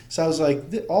off. So I was like,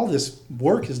 all this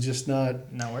work is just not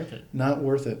worth it. not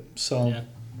worth it. So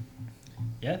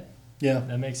Yeah,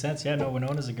 that makes sense. Yeah, no,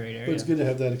 Winona's a great but area. it's good to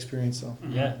have that experience, though.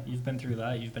 Yeah, you've been through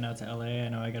that. You've been out to LA. I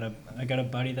know I got a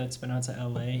buddy that's been out to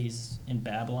LA. He's in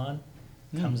Babylon.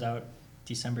 Comes out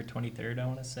December 23rd, I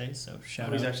want to say. So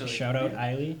shout out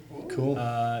Eiley. Cool.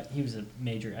 He was a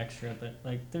major extra, but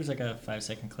like there's like a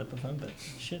 5-second clip of him, but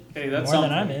shit, Hey, that's more than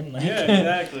something. I'm in. Like, Yeah,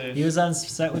 exactly. he was on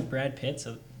set with Brad Pitt,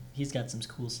 so he's got some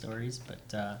cool stories.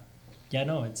 But yeah,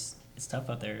 no, it's tough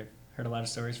out there. Heard a lot of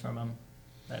stories from him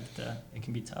that it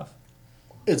can be tough.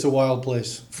 It's a wild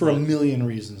place for a million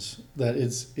reasons. That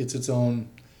it's its own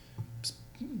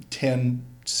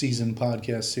 10-season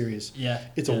podcast series. Yeah,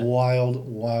 It's a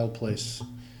wild place.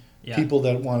 yeah. People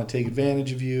that want to take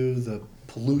advantage of you, the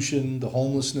pollution, the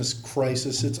homelessness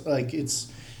crisis.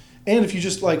 And if you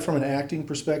just like from an acting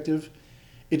perspective,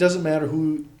 it doesn't matter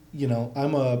who,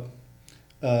 I'm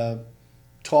a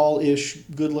tall-ish,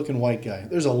 good-looking white guy.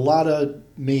 There's a lot of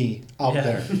me out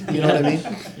there. You know what I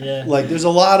mean? Yeah. Like there's a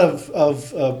lot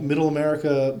of middle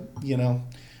America,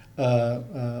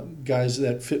 guys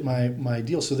that fit my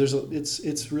deal. So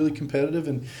it's really competitive.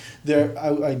 And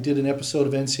I did an episode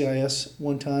of NCIS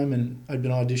one time, and I'd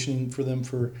been auditioning for them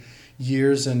for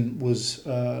years and was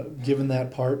given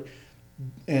that part.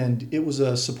 And it was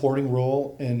a supporting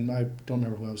role, and I don't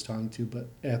remember who I was talking to, but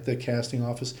at the casting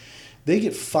office, they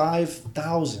get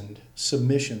 5,000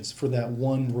 submissions for that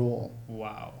one role.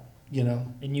 Wow.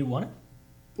 And you won it?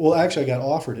 Well, actually, I got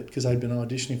offered it because I'd been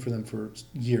auditioning for them for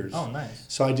years. Oh, nice.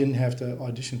 So I didn't have to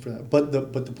audition for that. But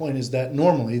the point is that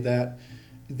normally that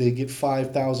they get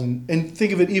 5,000, and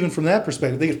think of it even from that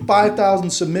perspective. They get 5,000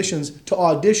 submissions to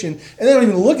audition, and they don't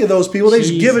even look at those people. They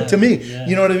just give it to me. Yeah.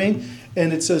 You know what I mean?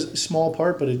 And it's a small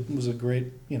part, but it was a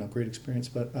great experience.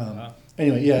 But Wow.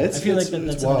 Anyway, yeah, I feel like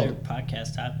that's wild. another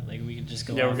podcast topic. Like we could just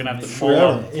go. Yeah, we're off gonna on have to it.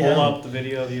 pull up the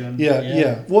video of you. And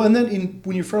Yeah. Well, and then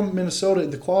when you're from Minnesota,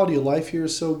 the quality of life here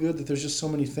is so good that there's just so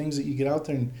many things that you get out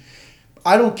there. And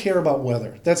I don't care about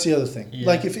weather. That's the other thing. Yeah.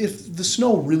 Like if the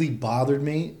snow really bothered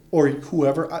me or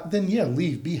whoever, then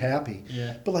leave, be happy.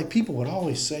 Yeah. But like people would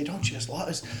always say, don't you just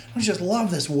love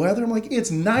this weather? I'm like,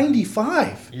 it's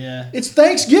 95. Yeah. It's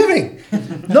Thanksgiving.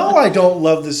 No, I don't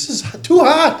love this. This is too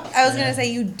hot. I was going to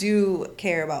say you do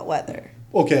care about weather.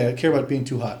 Okay, I care about being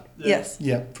too hot. Yes.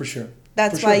 Yeah, for sure.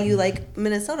 That's For why sure. you like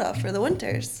Minnesota for the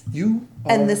winters You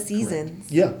and the are seasons.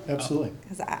 correct. Yeah, absolutely.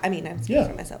 Because I'm speaking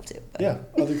for myself too. But. Yeah,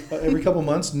 every couple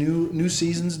months, new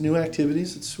seasons, new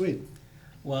activities. It's sweet.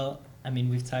 Well, I mean,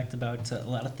 we've talked about a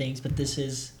lot of things, but this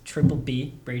is Triple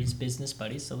B, Brady's business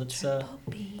buddy. So let's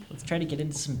try to get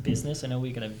into some business. I know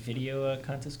we got a video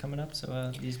contest coming up,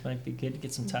 so these might be good to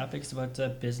get some topics about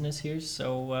business here.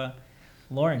 So,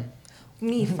 Lauren,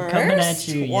 Me first? coming at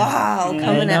you. Yeah. Wow,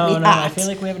 coming at me I hot. feel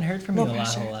like we haven't heard from you a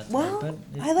pressure. whole lot. Today, Well,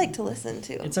 but I like to listen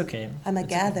too. it's okay. I'm a It's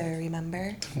gatherer,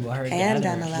 remember? okay. You are a And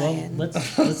gatherer. I'm a lion. Well,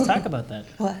 let's talk about that.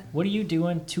 What? What are you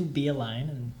doing to be a lion,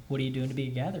 and what are you doing to be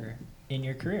a gatherer in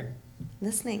your career?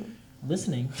 Listening.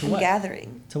 Listening to I'm what?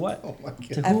 gathering. To what? Oh my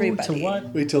To god! who? Everybody. To what?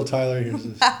 Wait till Tyler hears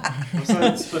this. What's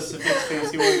that specific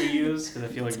fancy word you use? Because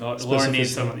I feel like Lauren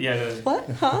needs some. Yeah. What?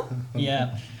 Huh?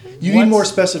 Yeah. You need more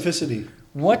specificity.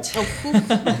 What?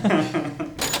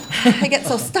 I get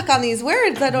so stuck on these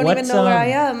words, I don't even know where I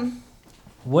am.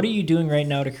 What are you doing right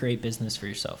now to create business for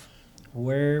yourself?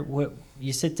 What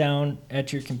you sit down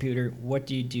at your computer, what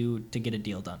do you do to get a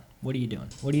deal done? What are you doing?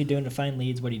 What are you doing to find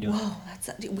leads? What are you doing?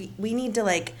 Whoa, we need to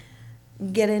like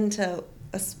get into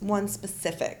one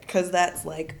specific because that's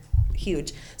like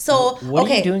huge. So What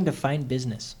okay, are you doing to find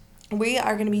business? we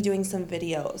are going to be doing some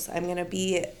videos. I'm going to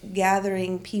be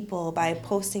gathering people by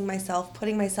posting myself,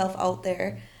 putting myself out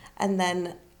there, and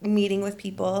then meeting with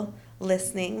people,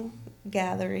 listening,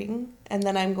 gathering, and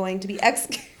then I'm going to be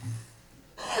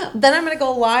then I'm going to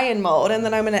go lion mode, and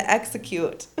then I'm going to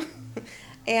execute.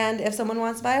 And if someone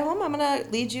wants to buy a home, I'm going to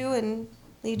lead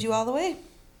you all the way.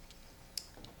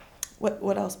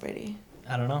 What else, Brady?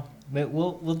 I don't know. But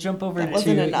we'll jump over That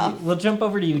wasn't enough. We'll jump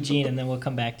over to Eugene, and then we'll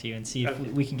come back to you and see if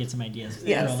we can get some ideas.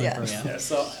 Yes. Yeah,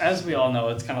 so as we all know,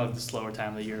 it's kind of like the slower time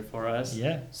of the year for us.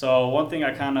 Yeah. So one thing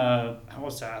I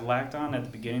lacked on at the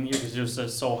beginning of the year, because it was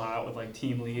just so hot with like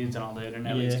team leads and all the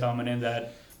internet leads coming in,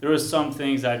 that there was some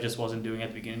things that I just wasn't doing at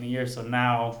the beginning of the year. So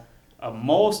now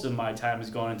most of my time is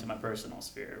going into my personal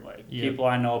sphere, like people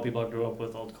I know, people I grew up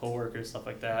with, old coworkers, stuff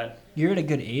like that. You're at a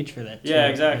good age for that too. Yeah,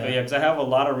 exactly. Yeah, because I have a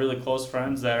lot of really close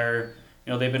friends that are,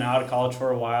 they've been out of college for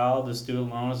a while. The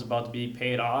student loan is about to be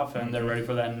paid off, and they're ready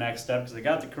for that next step because they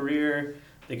got the career,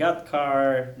 they got the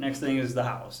car. Next thing is the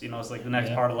house. It's like the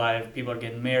next part of life. People are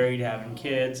getting married, having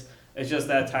kids. It's just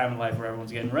that time of life where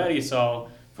everyone's getting ready. So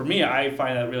for me, I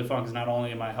find that really fun because not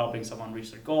only am I helping someone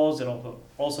reach their goals, it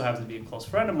also happens to be a close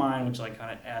friend of mine, which like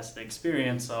kind of adds to the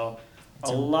experience. So it's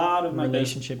a lot of my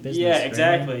relationship business. Yeah,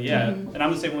 exactly. Right? Yeah, and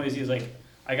I'm the same way as you. Like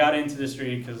I got into this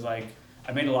street because like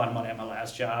I made a lot of money at my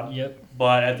last job. Yep.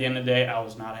 But at the end of the day, I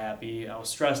was not happy. I was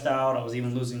stressed out. I was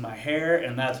even losing my hair,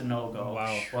 and that's a no-go.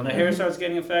 Wow. When the hair starts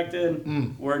getting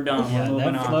affected, we're done. Yeah, we're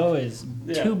moving that on. flow is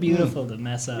too beautiful to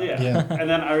mess up. Yeah. And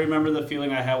then I remember the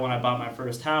feeling I had when I bought my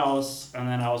first house, and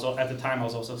then I was at the time I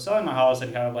was also selling my house.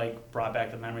 It kind of like brought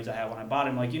back the memories I had when I bought it.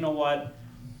 I'm like, you know what?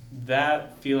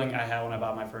 That feeling I had when I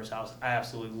bought my first house, I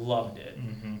absolutely loved it.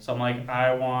 So I'm like,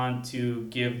 I want to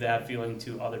give that feeling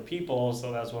to other people.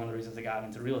 So that's one of the reasons I got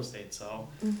into real estate. So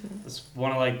it's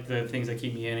one of like the things that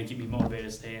keep me in and keep me motivated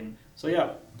to stay in. So yeah,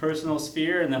 personal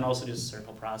sphere, and then also just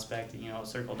circle prospecting,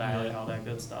 circle dialing, all that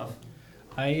good stuff.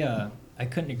 I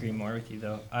couldn't agree more with you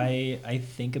though. I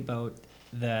think about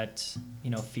that,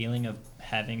 feeling of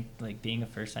having like being a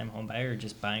first time home buyer or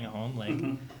just buying a home. Like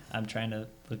I'm trying to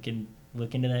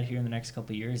look into that here in the next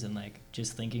couple of years, and like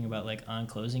just thinking about like on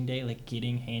closing day, like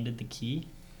getting handed the key,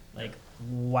 like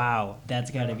wow,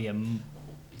 that's got to be a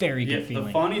very good feeling.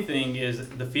 The funny thing is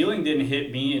the feeling didn't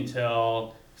hit me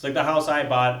until it's like the house I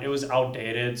bought, it was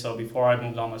outdated. So before I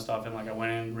moved all my stuff in, like I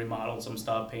went and remodeled some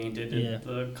stuff, painted, did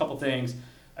a couple things,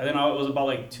 and then it was about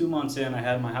like 2 months in, I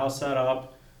had my house set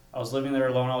up. I was living there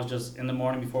alone. I was just in the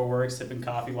morning before work sipping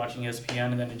coffee, watching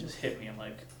ESPN, and then it just hit me. I'm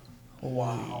like,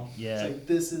 wow. Yeah. It's like,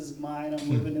 this is mine. I'm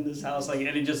living in this house. Like,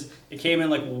 and it came in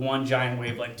like one giant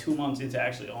wave, like 2 months into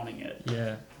actually owning it.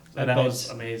 Yeah. So that was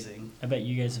amazing. I bet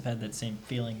you guys have had that same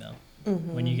feeling though.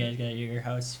 When you guys got your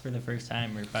house for the first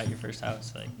time or bought your first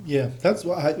house, like. Yeah, that's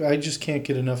why I just can't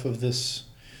get enough of this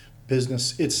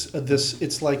business.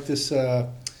 It's like this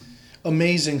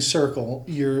amazing circle.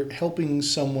 You're helping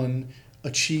someone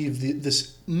achieve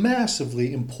this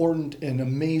massively important and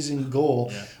amazing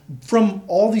goal from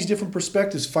all these different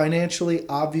perspectives. Financially,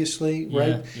 obviously,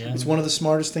 right? Yeah. It's one of the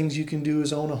smartest things you can do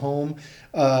is own a home,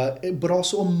 but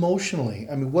also emotionally.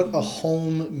 I mean, what a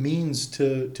home means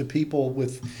to people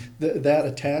with that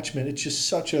attachment. It's just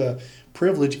such a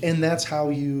privilege, and that's how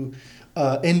you,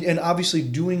 and obviously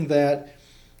doing that,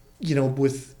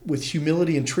 with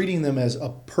humility and treating them as a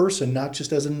person, not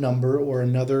just as a number or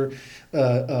another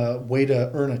way to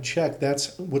earn a check.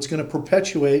 That's what's going to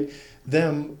perpetuate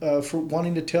them for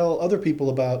wanting to tell other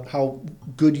people about how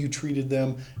good you treated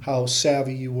them, how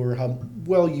savvy you were, how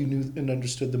well you knew and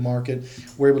understood the market,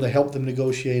 were able to help them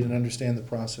negotiate and understand the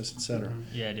process, etc.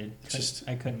 Yeah, dude.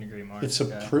 I couldn't agree more.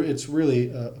 It's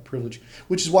really a privilege,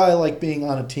 which is why I like being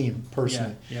on a team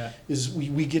personally. Yeah. Is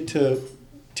we get to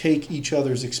take each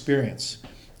other's experience.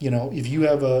 If you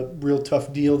have a real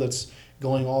tough deal that's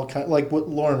going all kind, like what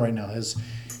Lauren right now has,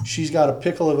 she's got a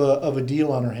pickle of a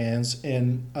deal on her hands,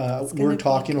 and we're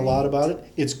talking a lot about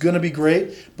it. It's going to be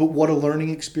great, but what a learning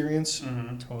experience.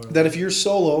 Totally. That if you're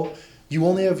solo, you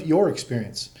only have your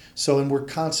experience. So, and we're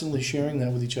constantly sharing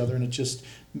that with each other, and it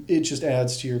just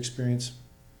adds to your experience.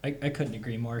 I couldn't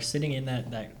agree more. Sitting in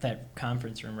that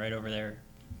conference room right over there,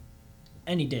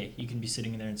 any day you can be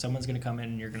sitting in there and someone's going to come in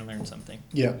and you're going to learn something.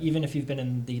 Yeah. Even if you've been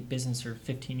in the business for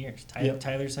 15 years.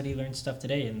 Tyler said he learned stuff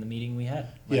today in the meeting we had.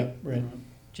 Right.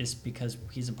 Just because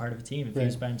he's a part of a team. If he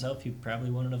was by himself, he probably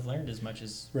wouldn't have learned as much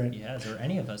as he has, or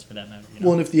any of us for that matter.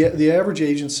 Well, and if the average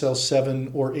agent sells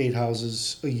 7 or 8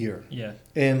 houses a year,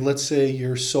 and let's say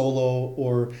you're solo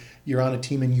or you're on a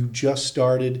team and you just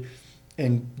started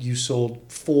and you sold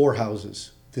 4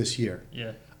 houses this year.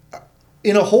 Yeah.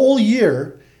 In a whole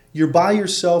year, you're by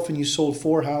yourself and you sold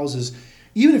 4 houses,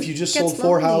 even if you just Gets sold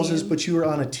 4 lonely. houses, but you were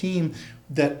on a team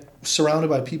that surrounded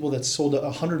by people that sold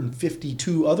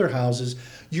 152 other houses,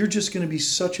 you're just going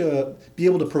to be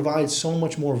able to provide so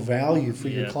much more value for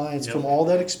your Yeah. clients Yep. from all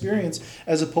that experience,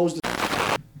 as opposed to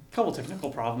Couple technical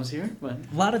problems here, but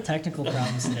A lot of technical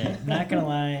problems today. Not gonna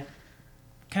lie,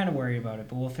 kind of worried about it,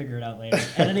 but we'll figure it out later.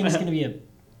 Editing is gonna be a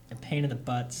pain in the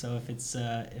butt. So if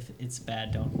it's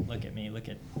bad, don't look at me.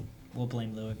 We'll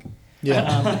blame Lueck.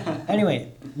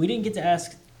 Anyway, we didn't get to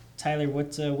ask Tyler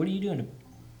what are you doing to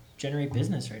generate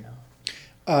business right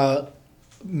now?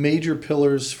 Major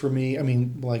pillars for me. I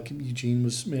mean, like Eugene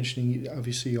was mentioning,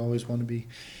 obviously you always want to be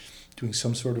doing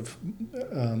some sort of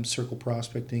circle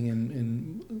prospecting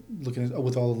and looking at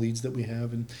with all the leads that we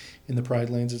have in the Pride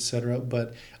Lanes, etc.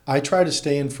 But I try to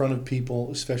stay in front of people,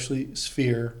 especially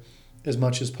Sphere, as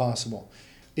much as possible.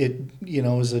 It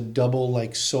is a double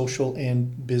like social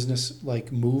and business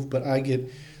like move, but I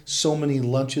get so many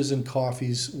lunches and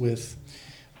coffees with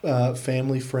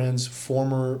family, friends,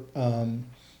 former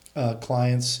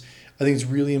clients. I think it's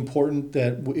really important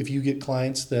that if you get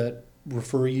clients that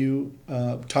refer you,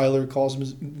 Tyler calls them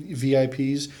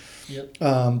VIPs, Yep.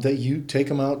 that you take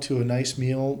them out to a nice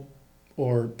meal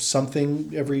or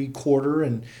something every quarter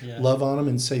and love on them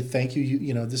and say thank you.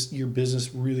 Your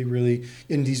business really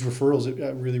in these referrals, I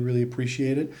really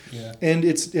appreciate it. Yeah.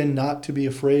 And not to be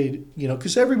afraid,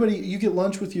 because you get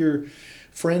lunch with your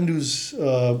friend who's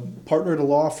partner at a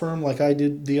law firm like I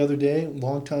did the other day,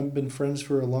 been friends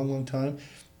for a long time.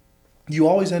 You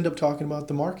always end up talking about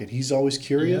the market. He's always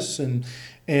curious, and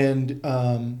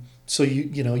so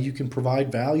you can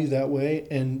provide value that way,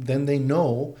 and then they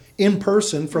know in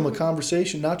person from a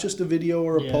conversation, not just a video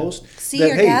or a post, See that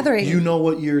your hey, gathering. you know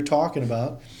what you're talking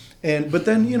about, but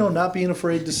then not being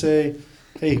afraid to say,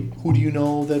 hey, who do you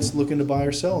know that's looking to buy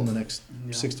or sell in the next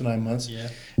 6 to 9 months? Yeah.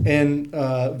 And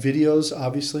videos,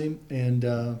 obviously, and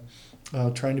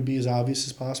trying to be as obvious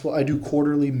as possible. I do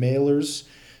quarterly mailers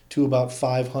to about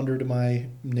 500 of my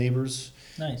neighbors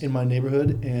in my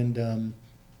neighborhood, and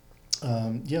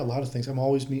a lot of things. I'm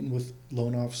always meeting with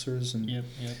loan officers and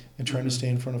trying to stay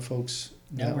in front of folks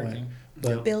that way. Networking.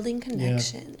 But Building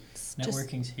connections.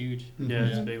 Networking's huge. yeah,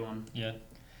 it's a big one. Yeah.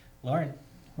 Lauren,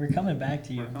 we're coming back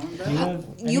to you. We're coming back. Do you have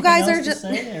You anything guys else are to just-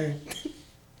 say, or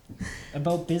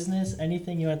about business?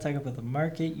 Anything you want to talk about the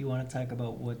market? You want to talk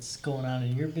about what's going on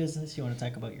in your business? You want to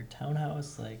talk about your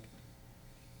townhouse? Like,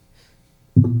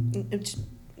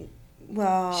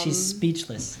 Well, she's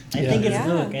speechless. I Yeah. think it's Yeah.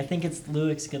 Lueck. I think it's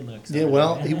Lueck's good looks. yeah,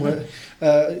 well,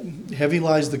 heavy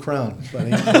lies the crown,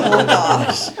 buddy. Oh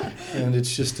gosh. And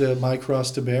it's just my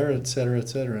cross to bear, et cetera, et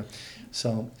cetera.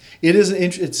 So it is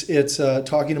it's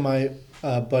talking to my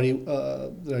buddy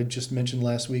that I just mentioned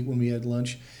last week when we had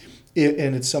lunch,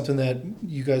 and it's something that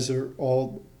you guys are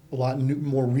all a lot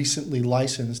more recently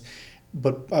licensed.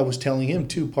 But I was telling him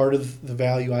too, part of the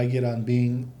value I get on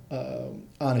being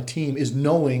on a team is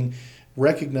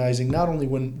recognizing not only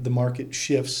when the market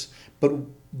shifts, but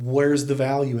where's the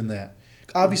value in that.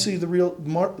 Obviously, the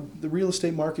real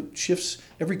estate market shifts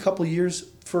every couple of years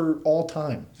for all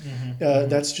time.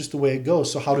 That's just the way it goes.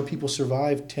 So how do people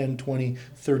survive 10, 20,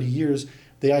 30 years?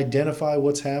 They identify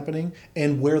what's happening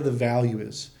and where the value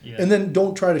is. Yeah. And then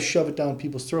don't try to shove it down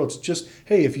people's throats. Just,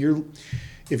 hey, if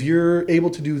you're able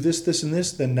to do this, and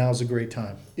this, then now's a great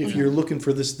time. If you're looking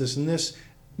for this, and this,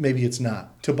 maybe it's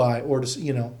not to buy or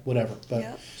to, whatever. But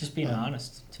Yep. Just being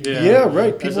honest, too. yeah,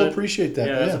 right. People appreciate that.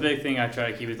 Yeah, that's a big thing I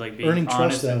try to keep is like being Earning trust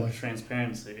honest that and way.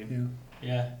 transparency.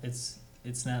 Yeah, it's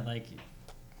not like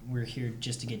we're here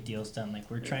just to get deals done. Like,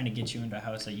 we're trying to get you into a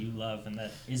house that you love and that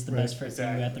is the Right. best fit for you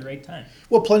at the right time.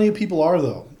 Well, plenty of people are,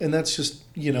 though. And that's just,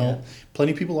 Yeah.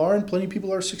 plenty of people are, and plenty of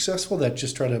people are successful that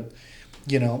just try to,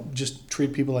 just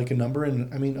treat people like a number.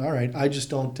 And I mean, all right, I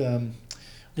just don't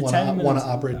The want Tyler to Millers-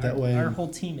 that our- way. Our whole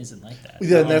team isn't like that.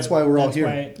 Yeah, that's why we're all That's here.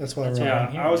 why- That's why that's we're why all I'm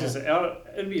Yeah, here. I was just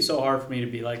it'd be so hard for me to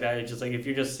be like that. It's just like if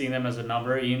you're just seeing them as a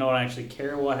number, you don't actually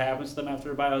care what happens to them after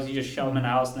they buy a house. You just shove them in a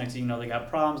house. Next thing you know, they got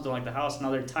problems, don't like the house. Now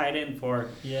they're tied in for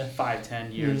Yeah.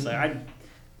 5-10 years. Like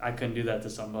I couldn't do that to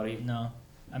somebody. No,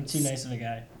 I'm too nice of a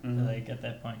guy. Mhm. Like at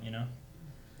that point, Yeah.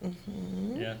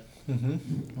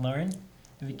 Mm-hmm. Lauren,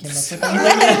 have you came up with Look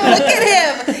anything?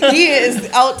 at him. He is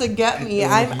out to get me.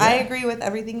 I agree with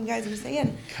everything you guys are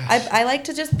saying. I like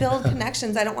to just build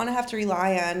connections. I don't want to have to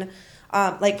rely on,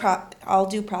 I'll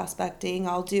do prospecting.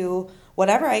 I'll do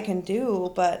whatever I can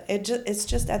do. But it's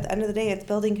just at the end of the day, it's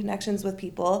building connections with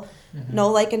people. Know,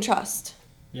 like, and trust.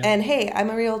 Yeah. And hey, I'm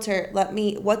a realtor.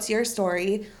 What's your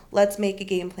story? Let's make a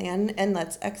game plan and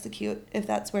let's execute if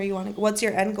that's where you want to go. What's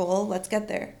your end goal? Let's get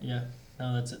there. Yeah.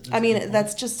 No, that's it. I mean,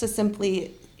 that's just to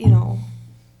simply,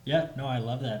 Yeah, no, I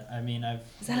love that. I mean,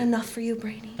 Is that enough for you,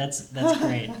 Brady? That's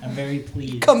great. I'm very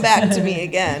pleased. Come back to me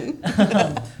again.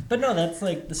 But no, that's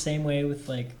like the same way with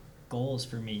like goals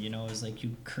for me. Is like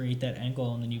you create that end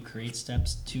goal and then you create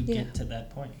steps to get to that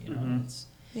point. It's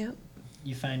Yep.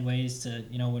 you find ways to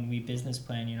when we business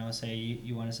plan. Say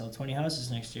you want to sell 20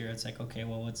 houses next year. It's like, okay,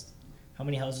 well, how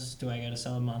many houses do I got to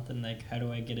sell a month, and like how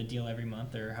do I get a deal every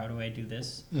month, or how do I do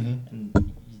this? And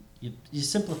you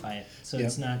simplify it, so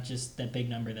it's not just that big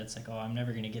number that's like, oh, I'm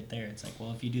never going to get there. It's like,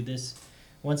 well, if you do this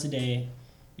once a day,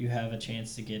 you have a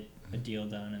chance to get a deal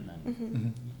done, and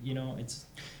then it's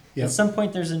at some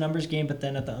point there's a numbers game, but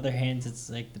then at the other hand, it's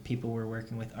like the people we're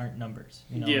working with aren't numbers.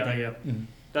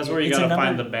 That's where you gotta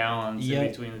find the balance in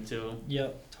between the two.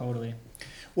 Yep, totally.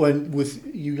 When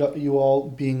with you all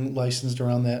being licensed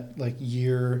around that like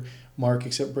year mark,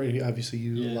 except Brady, obviously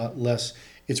you a lot less.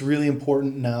 It's really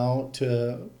important now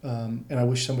to, and I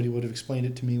wish somebody would have explained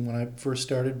it to me when I first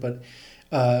started, but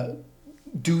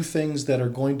do things that are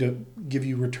going to give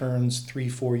you returns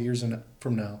 3-4 years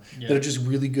from now that are just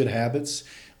really good habits.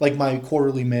 Like my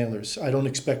quarterly mailers. I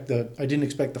didn't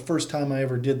expect the first time I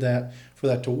ever did that for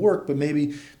that to work, but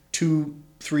maybe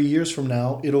 2-3 years from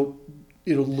now it'll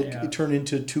turn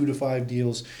into 2 to 5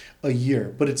 deals a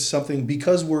year. But it's something,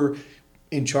 because we're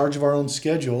in charge of our own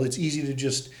schedule, it's easy to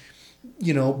just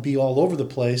be all over the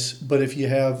place. But if you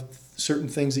have certain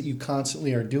things that you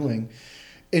constantly are doing,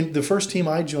 in the first team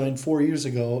I joined 4 years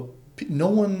ago,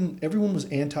 everyone was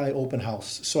anti-open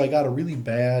house. So I got a really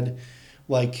bad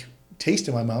taste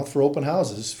in my mouth for open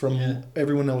houses from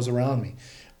everyone that was around me.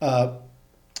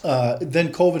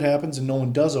 Then COVID happens and no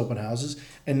one does open houses.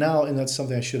 And now, and that's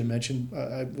something I should have mentioned,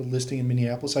 I'm listing in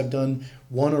Minneapolis. I've done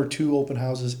 1 or 2 open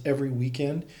houses every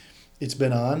weekend. It's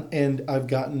been on, and I've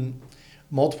gotten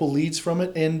multiple leads from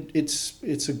it, and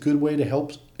it's a good way to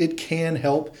help. It can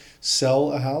help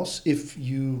sell a house if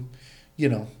you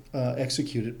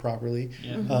execute it properly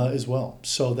as well.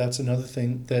 So that's another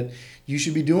thing that you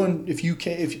should be doing if you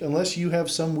can. Unless you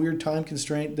have some weird time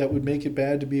constraint that would make it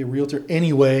bad to be a realtor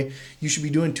anyway, you should be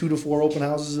doing 2 to 4 open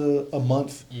houses a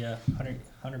month. Yeah,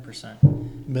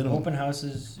 100%. Minimum. Open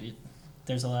houses.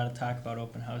 There's a lot of talk about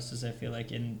open houses. I feel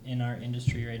like in our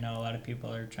industry right now, a lot of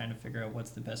people are trying to figure out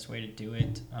what's the best way to do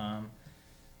it.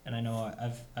 And I know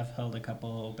I've held a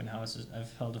couple open houses.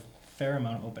 I've held a fair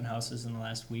amount of open houses in the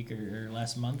last week or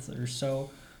last month or so.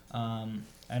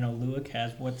 I know Lueck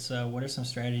has. What are some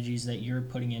strategies that you're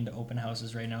putting into open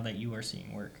houses right now that you are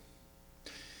seeing work?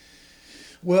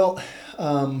 Well,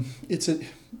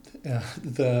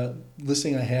 the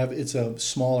listing I have, it's a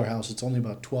smaller house. It's only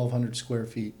about 1,200 square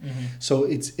feet. So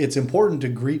it's important to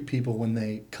greet people when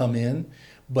they come in,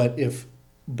 but just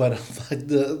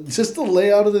the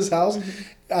layout of this house,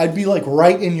 I'd be like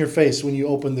right in your face when you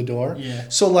open the door. Yeah.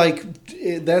 So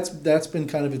that's been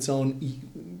kind of its own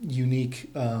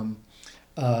unique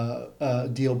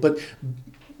deal. But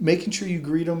making sure you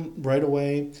greet them right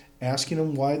away, asking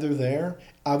them why they're there.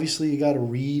 Obviously, you got to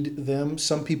read them.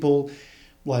 Some people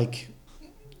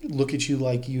look at you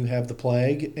like you have the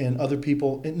plague, and other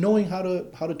people, and knowing how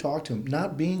to talk to them,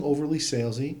 not being overly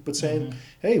salesy, but saying,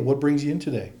 "Hey, what brings you in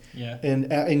today?" Yeah.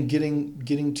 And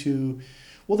getting to,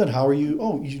 well, then how are you?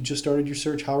 Oh, you just started your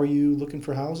search. How are you looking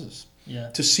for houses? Yeah.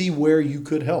 To see where you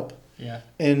could help. Yeah.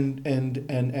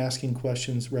 And asking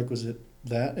questions requisite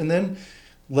that, and then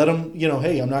let them,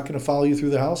 hey, I'm not going to follow you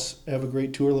through the house. Have a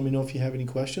great tour. Let me know if you have any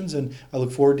questions, and I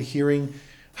look forward to hearing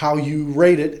how you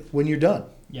rate it when you're done.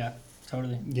 Yeah,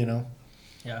 totally. Yeah.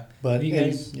 But have you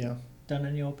guys done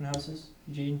any open houses,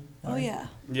 Eugene? Oh, yeah.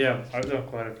 Yeah, I've done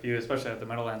quite a few, especially at the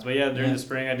Meadowlands. But during the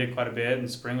spring, I did quite a bit, and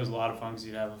spring was a lot of fun because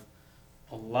you'd have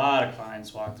a lot of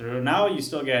clients walk through. Now you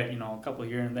still get, a couple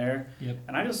here and there. Yep.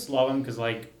 And I just love them because,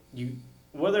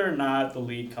 whether or not the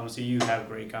lead comes to you, you have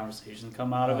great conversations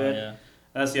come out of it. Yeah.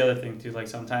 That's the other thing, too.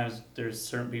 Sometimes there's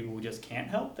certain people who just can't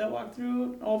help that walk through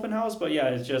an open house. But,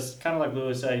 it's just kind of like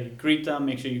Lewis said. You greet them.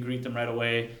 Make sure you greet them right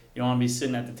away. You don't want to be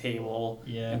sitting at the table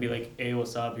and be like, hey,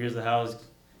 what's up? Here's the house.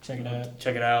 Check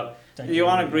it out. You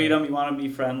want to greet them. You want to be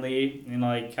friendly.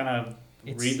 Kind of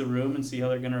read the room and see how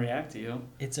they're going to react to you.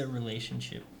 It's a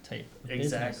relationship type of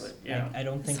exactly. business. Yeah. I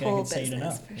don't think I could say it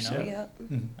enough. For sure. Yep.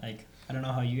 I don't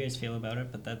know how you guys feel about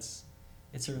it, but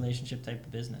it's a relationship type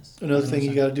of business. Another thing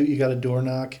you got to do, you got to door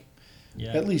knock,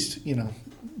 at least,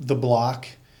 the block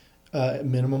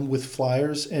minimum with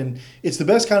flyers. And it's the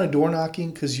best kind of door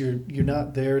knocking because you're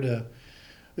not there to,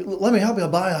 let me help you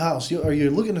buy a house. Are you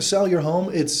looking to sell your home?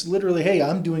 It's literally, hey,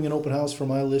 I'm doing an open house for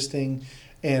my listing.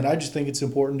 And I just think it's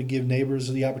important to give neighbors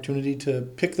the opportunity to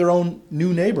pick their own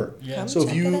new neighbor. Yeah. So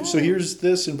here's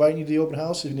this, inviting you to the open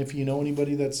house. And if you know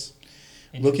anybody that's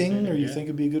looking or you yeah. think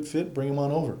it'd be a good fit, bring them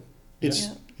on over. It's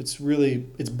Yeah.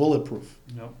 it's bulletproof.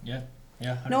 Nope. Yeah.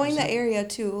 100%. Knowing the area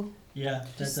too. Yeah,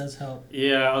 that does help.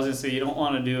 Yeah, I was gonna say you don't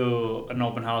want to do an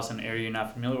open house in an area you're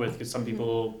not familiar with because some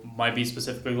people might be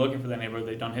specifically looking for that neighborhood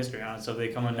they've done history on it. So if they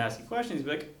come in and ask you questions, you'd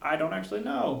be like, I don't actually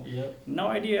know. Yep. No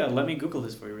idea. Let me Google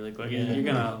this for you really quick. Yeah. You're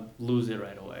gonna lose it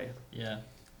right away. Yeah.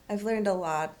 I've learned a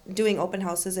lot doing open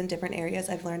houses in different areas.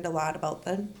 I've learned a lot about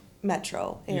the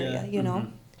metro area. Yeah. You know,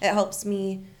 it helps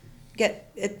me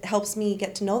get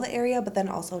to know the area, but then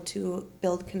also to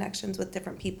build connections with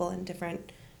different people in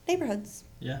different neighborhoods.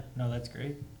 Yeah. No, that's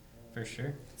great. For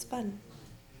sure. It's fun.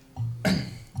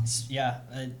 Yeah,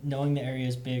 knowing the area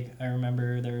is big. I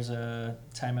remember there was a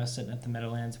time I was sitting at the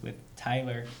Meadowlands with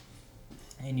Tyler,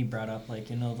 and he brought up, like,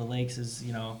 the lakes is,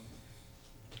 a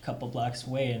couple blocks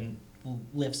away and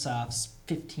lifts off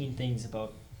 15 things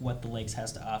about what the lakes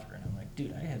has to offer. And I'm like,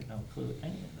 dude, I had no clue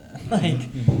any of that.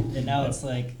 And now it's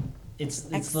like, it's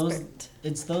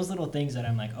those little things that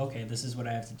I'm like, okay, this is what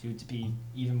I have to do to be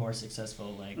even more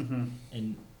successful. Like,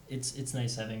 and it's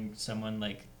nice having someone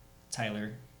like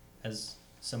Tyler as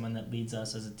someone that leads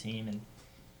us as a team,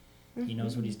 and he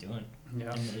knows what he's doing.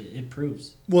 Yeah. And it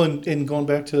proves. Well, and going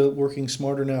back to working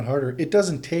smarter, not harder, it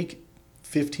doesn't take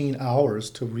 15 hours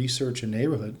to research a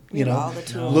neighborhood. All the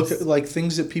tools. Look at like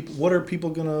things that what are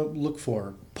people gonna look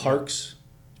for? Parks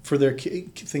for their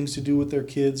things to do with their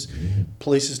kids,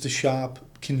 places to shop,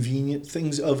 convenient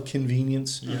things of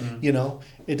convenience. Yeah.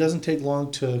 It doesn't take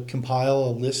long to compile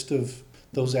a list of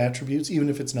those attributes, even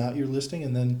if it's not your listing,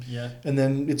 and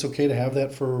then it's okay to have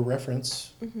that for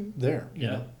reference there.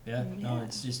 Yeah. No,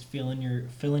 it's just filling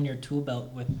your tool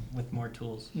belt with more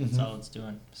tools. That's all it's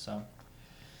doing. So,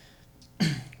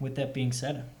 with that being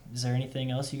said, is there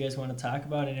anything else you guys want to talk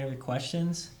about? Any other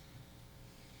questions?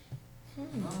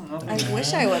 I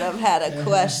wish I would have had a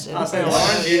question. I'll say for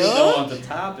Lauren's you. usually going with the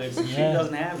topics, and she Yeah.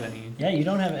 doesn't have any. Yeah, you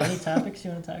don't have any topics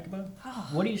you want to talk about?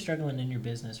 What are you struggling in your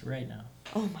business right now?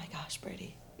 Oh my gosh,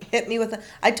 Brady. Hit me with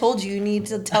I told you need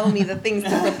to tell me the things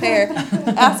to prepare.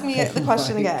 Ask me the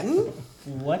question again.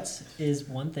 What is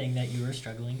one thing that you are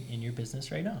struggling in your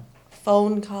business right now?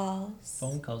 Phone calls.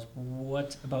 Phone calls.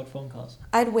 What about phone calls?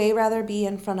 I'd way rather be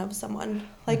in front of someone.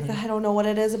 Like, I don't know what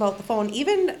it is about the phone.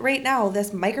 Even right now,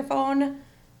 this microphone,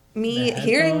 me The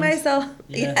hearing headphones? myself.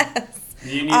 Yeah. Yes.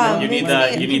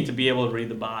 You need to be able to read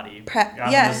the body. I'm in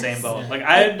the Yes. same boat. Like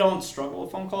I don't struggle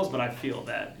with phone calls, but I feel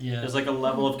that Yeah. there's like a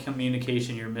level of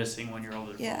communication you're missing when you're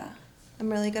over the phone. Yeah.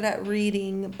 I'm really good at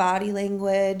reading body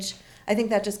language. I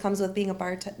think that just comes with being a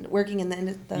bartender, working in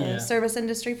the Yeah. service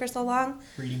industry for so long.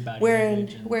 Reading body We're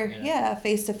language.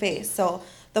 face to face. So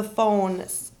the phone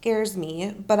scares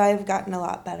me, but I've gotten a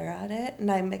lot better at it,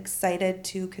 and I'm excited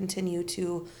to continue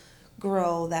to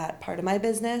grow that part of my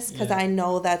business because Yeah. I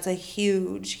know that's a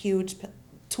huge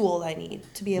tool I need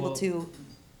to be able Well, to.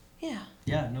 Yeah.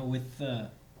 Yeah, no,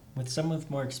 with someone with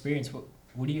more experience,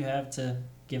 what do you have to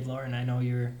give Lauren? I know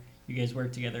you guys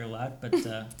work together a lot, but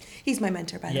He's my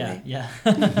mentor, by the way. yeah.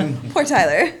 Poor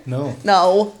Tyler. No,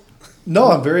 No.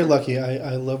 I'm very lucky.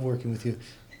 I love working with you.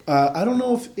 I don't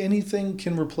know if anything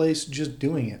can replace just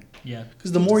doing it. Yeah.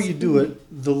 Because the more you do it,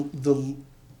 the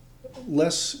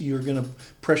less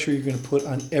pressure you're gonna put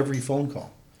on every phone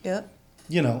call. Yep.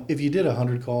 If you did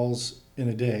 100 calls in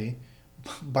a day,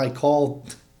 by call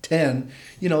 10,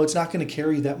 it's not going to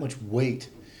carry that much weight.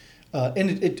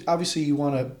 And it obviously you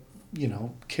want to,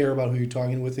 care about who you're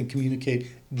talking with and communicate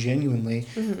genuinely.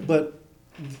 But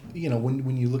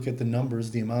when you look at the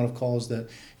numbers, the amount of calls that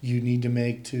you need to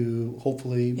make to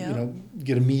hopefully,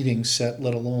 get a meeting set,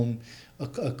 let alone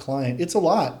a client, it's a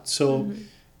lot. So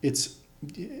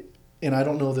and I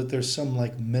don't know that there's some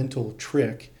like mental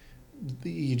trick.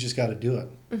 You just got to do it.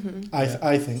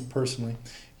 I think personally,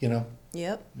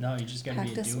 Yep. No, you just got to be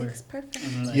a Practice doer. makes perfect.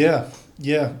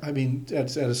 Yeah. I mean,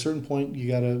 at a certain point,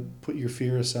 you got to put your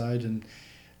fear aside, and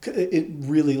it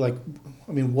really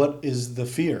what is the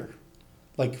fear?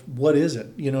 Like, what is it?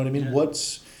 You know what I mean?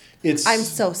 Yeah. I'm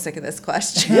so sick of this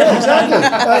question. Yeah, exactly.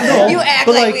 I know. You act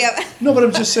But like we have. No, but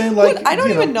I'm just saying, like, I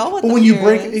don't even know what But the when you fear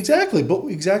break is.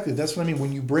 exactly, that's what I mean.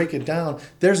 When you break it down,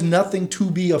 there's nothing to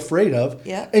be afraid of.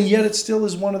 Yeah. And yet, it still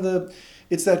is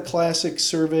it's that classic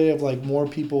survey of like more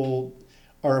people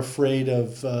are afraid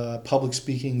of public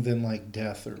speaking than like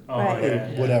death or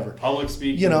whatever. Public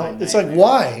speaking. It's like,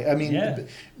 why? I mean, Yeah.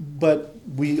 but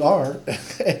we are.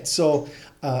 And so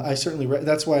I certainly,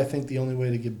 that's why I think the only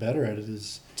way to get better at it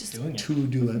is Just doing it. to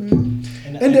do it. And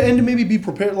And to maybe be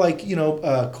prepared, like,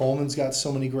 Coleman's got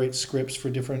so many great scripts for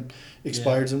different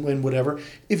expireds and whatever.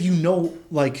 If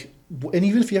and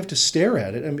even if you have to stare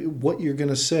at it, I mean, what you're going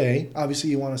to say, obviously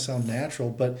you want to sound natural,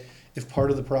 but if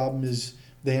part of the problem is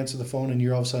they answer the phone and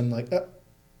you're all of a sudden like,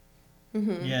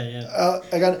 Yeah.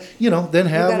 I got, then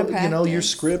have, gotta your practice.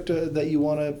 script that you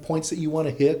want to, points that you want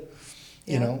to hit,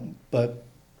 but,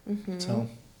 so.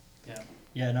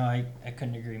 Yeah, no, I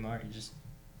couldn't agree more.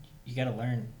 You got to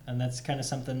learn. And that's kind of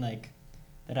something like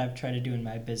that I've tried to do in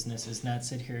my business is not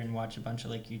sit here and watch a bunch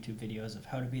of like YouTube videos of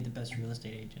how to be the best real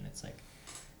estate agent. It's like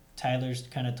Tyler's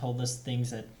kind of told us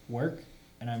things that work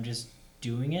and I'm just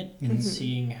doing it and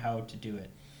seeing how to do it.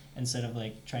 Instead of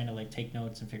like trying to like take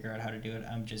notes and figure out how to do it,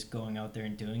 I'm just going out there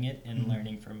and doing it and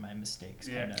learning from my mistakes.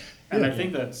 Yeah. And I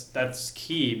think that's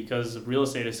key because real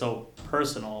estate is so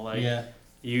personal. Like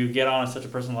you get on such a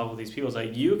personal level with these people. It's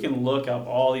like you can look up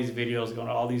all these videos, go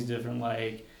to all these different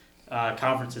like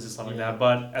conferences and stuff like that.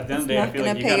 But at the end of the day, I feel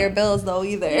like you pay your bills though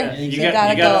either. Yeah, you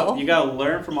gotta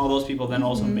learn from all those people, then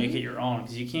also make it your own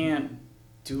because you can't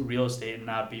do real estate and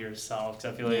not be yourself.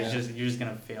 Because I feel like you're just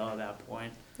gonna fail at that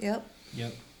point. Yep.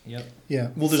 Yeah.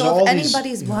 Well, there's so all if these.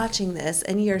 anybody's watching this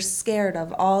and you're scared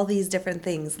of all these different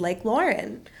things, like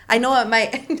Lauren, I know it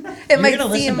might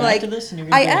seem like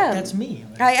I am. That's me.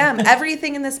 I am.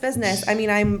 Everything in this business. I mean,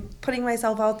 I'm putting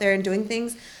myself out there and doing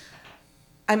things.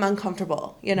 I'm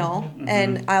uncomfortable,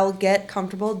 and I'll get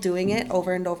comfortable doing it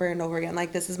over and over and over again.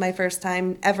 Like this is my first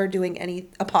time ever doing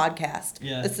a podcast.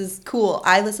 Yeah. This is cool.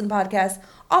 I listen to podcasts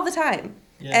all the time.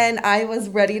 Yeah. And I was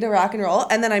ready to rock and roll.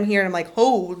 And then I'm here and I'm like,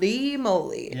 holy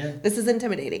moly. Yeah. This is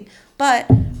intimidating. But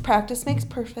practice makes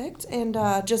perfect. And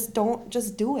just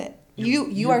do it.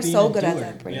 You are so good at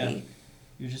that, Brady. Yeah.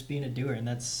 You're just being a doer. And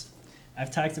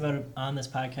I've talked about it on this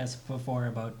podcast before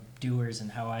about doers and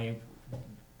how I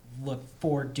look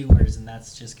for doers. And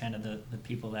that's just kind of the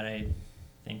people that I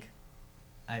think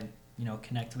I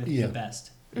connect with the best.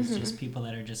 It's just people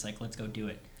that are just like, let's go do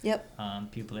it.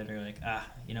 Yep. People that are like,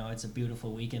 it's a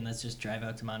beautiful weekend. Let's just drive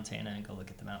out to Montana and go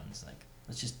look at the mountains. Like,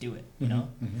 let's just do it, you know?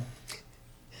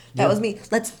 That was me.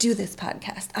 Let's do this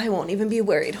podcast. I won't even be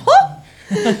worried.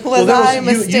 I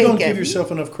mistaken? You don't give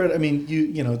yourself enough credit. I mean,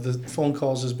 the phone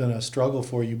calls has been a struggle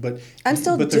for you, but I'm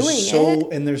still doing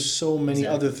it. And there's so many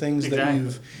other things that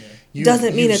you've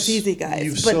doesn't mean it's easy,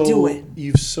 guys, but do it.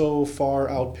 You've so far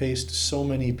outpaced so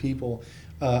many people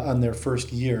on their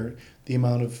first year. The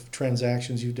amount of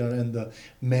transactions you've done and the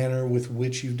manner with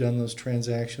which you've done those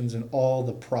transactions and all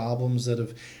the problems that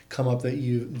have come up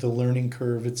the learning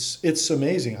curve. It's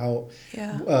amazing how,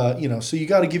 so you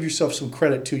got to give yourself some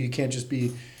credit too. You can't just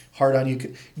be hard on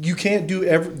you. You can't do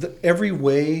every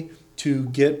way to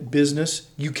get business.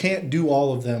 You can't do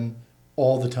all of them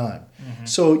all the time. Mm-hmm.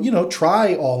 So,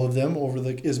 try all of them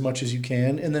as much as you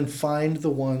can and then find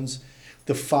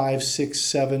the 5, 6,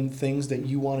 7 things that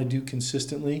you want to do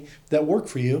consistently that work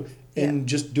for you and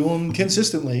just do them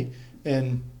consistently.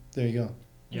 And there you go.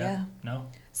 Yeah. No.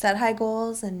 Set high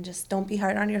goals and just don't be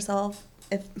hard on yourself.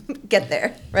 Get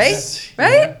there, right? Yes.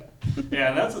 Right? Yeah,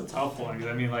 and that's a tough one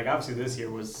because I mean, like obviously this year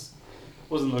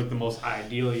wasn't like the most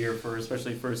ideal year for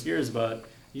especially first years, but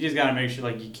you just gotta make sure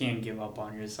like you can't give up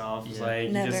on yourself. It's like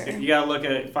you gotta look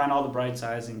at it, find all the bright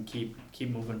sides, and keep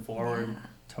moving forward. Yeah.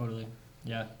 Totally.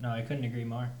 Yeah, no, I couldn't agree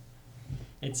more.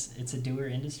 It's a doer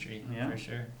industry for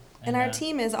sure. And our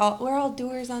team we're all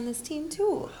doers on this team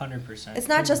too. 100%. It's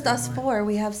not just us 4.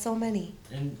 We have so many.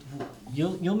 And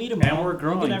you'll meet them all. And we're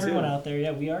growing. We'll get everyone too. out there.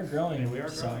 Yeah, we are growing. Yeah, we are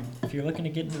growing. So if you're looking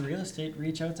to get into real estate,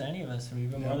 reach out to any of us.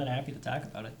 We'd be more than happy to talk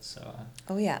about it. So.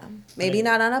 Oh yeah, maybe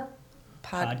not on a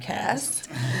podcast.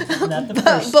 Not the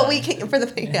first but time. we can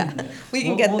we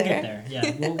can we'll get there.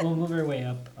 Yeah, we'll move our way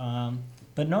up.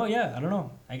 But no, I don't know.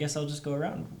 I guess I'll just go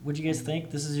around. What'd you guys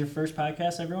think? This is your first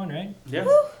podcast, everyone, right? Yeah.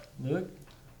 Lueck?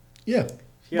 Yeah.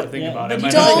 You gotta think about it.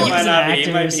 But don't use an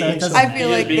actor, so it doesn't I feel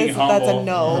like that's a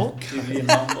no. He's being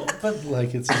humble. But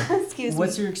like it's. Excuse me.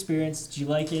 What's your experience? Did you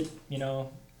like it?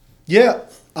 Yeah,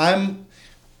 I'm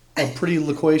a pretty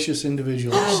loquacious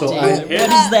individual. So what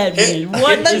does that mean?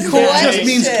 What is that? It just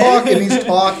means talking. He's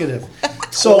talkative.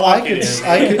 So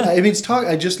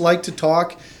I just like to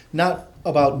talk, not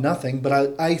about nothing,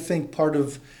 but I think part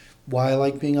of why I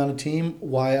like being on a team,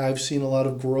 why I've seen a lot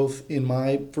of growth in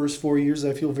my first 4 years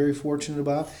I feel very fortunate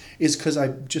about, is because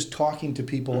I'm just talking to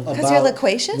people about you're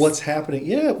loquacious? What's happening.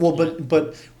 Yeah, well,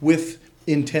 but with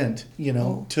intent,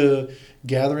 to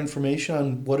gather information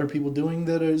on what are people doing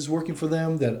that is working for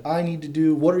them, that I need to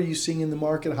do, what are you seeing in the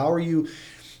market, how are you...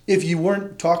 If you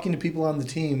weren't talking to people on the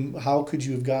team, how could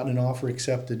you have gotten an offer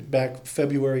accepted back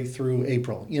February through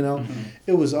April?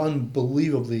 It was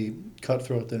unbelievably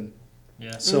cutthroat then.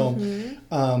 Yeah. So,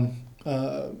 so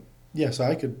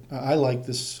I like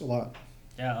this a lot.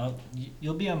 Yeah,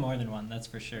 you'll be on more than one, that's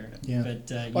for sure. Yeah.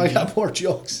 But I got more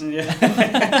jokes. Yeah.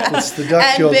 It's the duck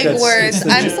And joke. big it's words. the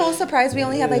I'm jo- so surprised we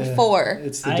only had like 4.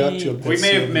 It's the duck joke. We that's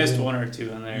may have so missed good. one or two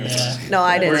in there. Yeah. No,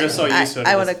 I didn't. We're just so used to it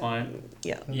I at would've- this point.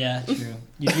 Yeah, true.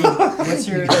 Eugene, what's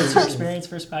your experience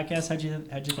first podcast? How'd you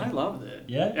think? I loved it.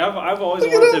 Yeah? I've always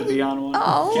wanted to be on one.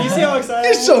 Oh. Can you see how excited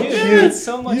You're so Dude, cute. It's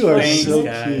so much You are fun. Thanks, so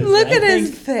guys. cute. Look I at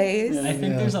his think- face. I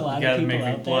think there's a lot You of gotta people make me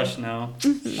out there. blush now.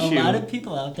 A lot of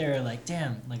people out there are like,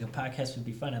 damn, like a podcast would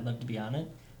be fun. I'd love to be on it.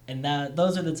 And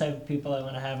those are the type of people I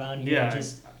want to have on here. Yeah.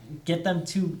 Just get them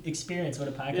to experience what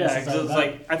a podcast Yeah, is all because it's about.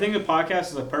 like I think a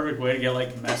podcast is a perfect way to get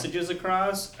like messages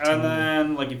across, and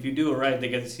then like if you do it right, they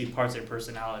get to see parts of your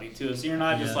personality too. So you're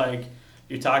not just Yeah. like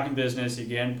you're talking business, you're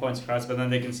getting points across, but then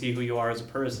they can see who you are as a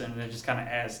person, and it just kind of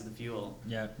adds to the fuel.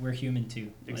 Yeah, we're human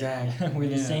too. Like, Exactly. we're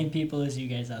the Yeah. same people as you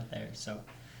guys out there. So,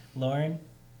 Lauren,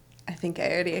 I think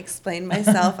I already explained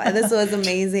myself. This was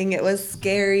amazing. It was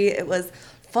scary. It was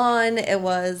fun. It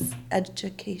was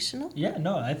educational. yeah,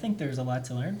 no, I think there's a lot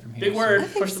to learn from here. Big so- word. I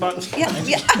think Push the so. button. Yeah,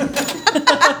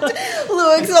 yeah.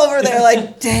 Lueck's over there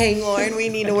like, dang, Lauren, we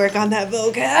need to work on that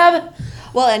vocab.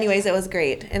 Well, anyways, it was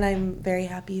great, and I'm very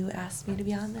happy you asked me to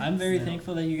be on this. I'm very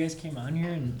thankful that you guys came on here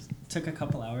and took a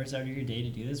couple hours out of your day to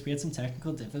do this. We had some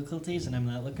technical difficulties, and I'm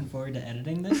not looking forward to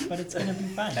editing this, but it's gonna be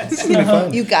fine. It's gonna be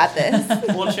fun. You got this.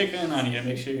 We'll check in on you to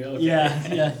make sure you're okay.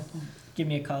 Yeah. Give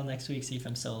me a call next week, see if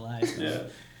I'm still alive.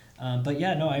 Yeah. But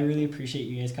yeah, no, I really appreciate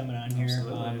you guys coming on here.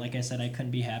 Absolutely. Like I said, I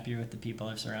couldn't be happier with the people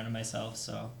I've surrounded myself.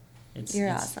 So You're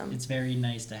awesome. It's very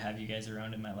nice to have you guys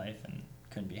around in my life, and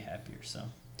couldn't be happier. So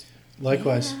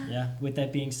Likewise. yeah. With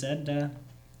that being said,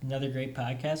 another great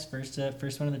podcast.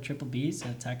 First one of the Triple Bs,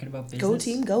 talking about business. Go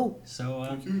team, go.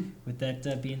 So with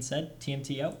that being said,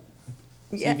 TMT out.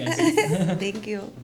 See you Yeah. guys. Thank you.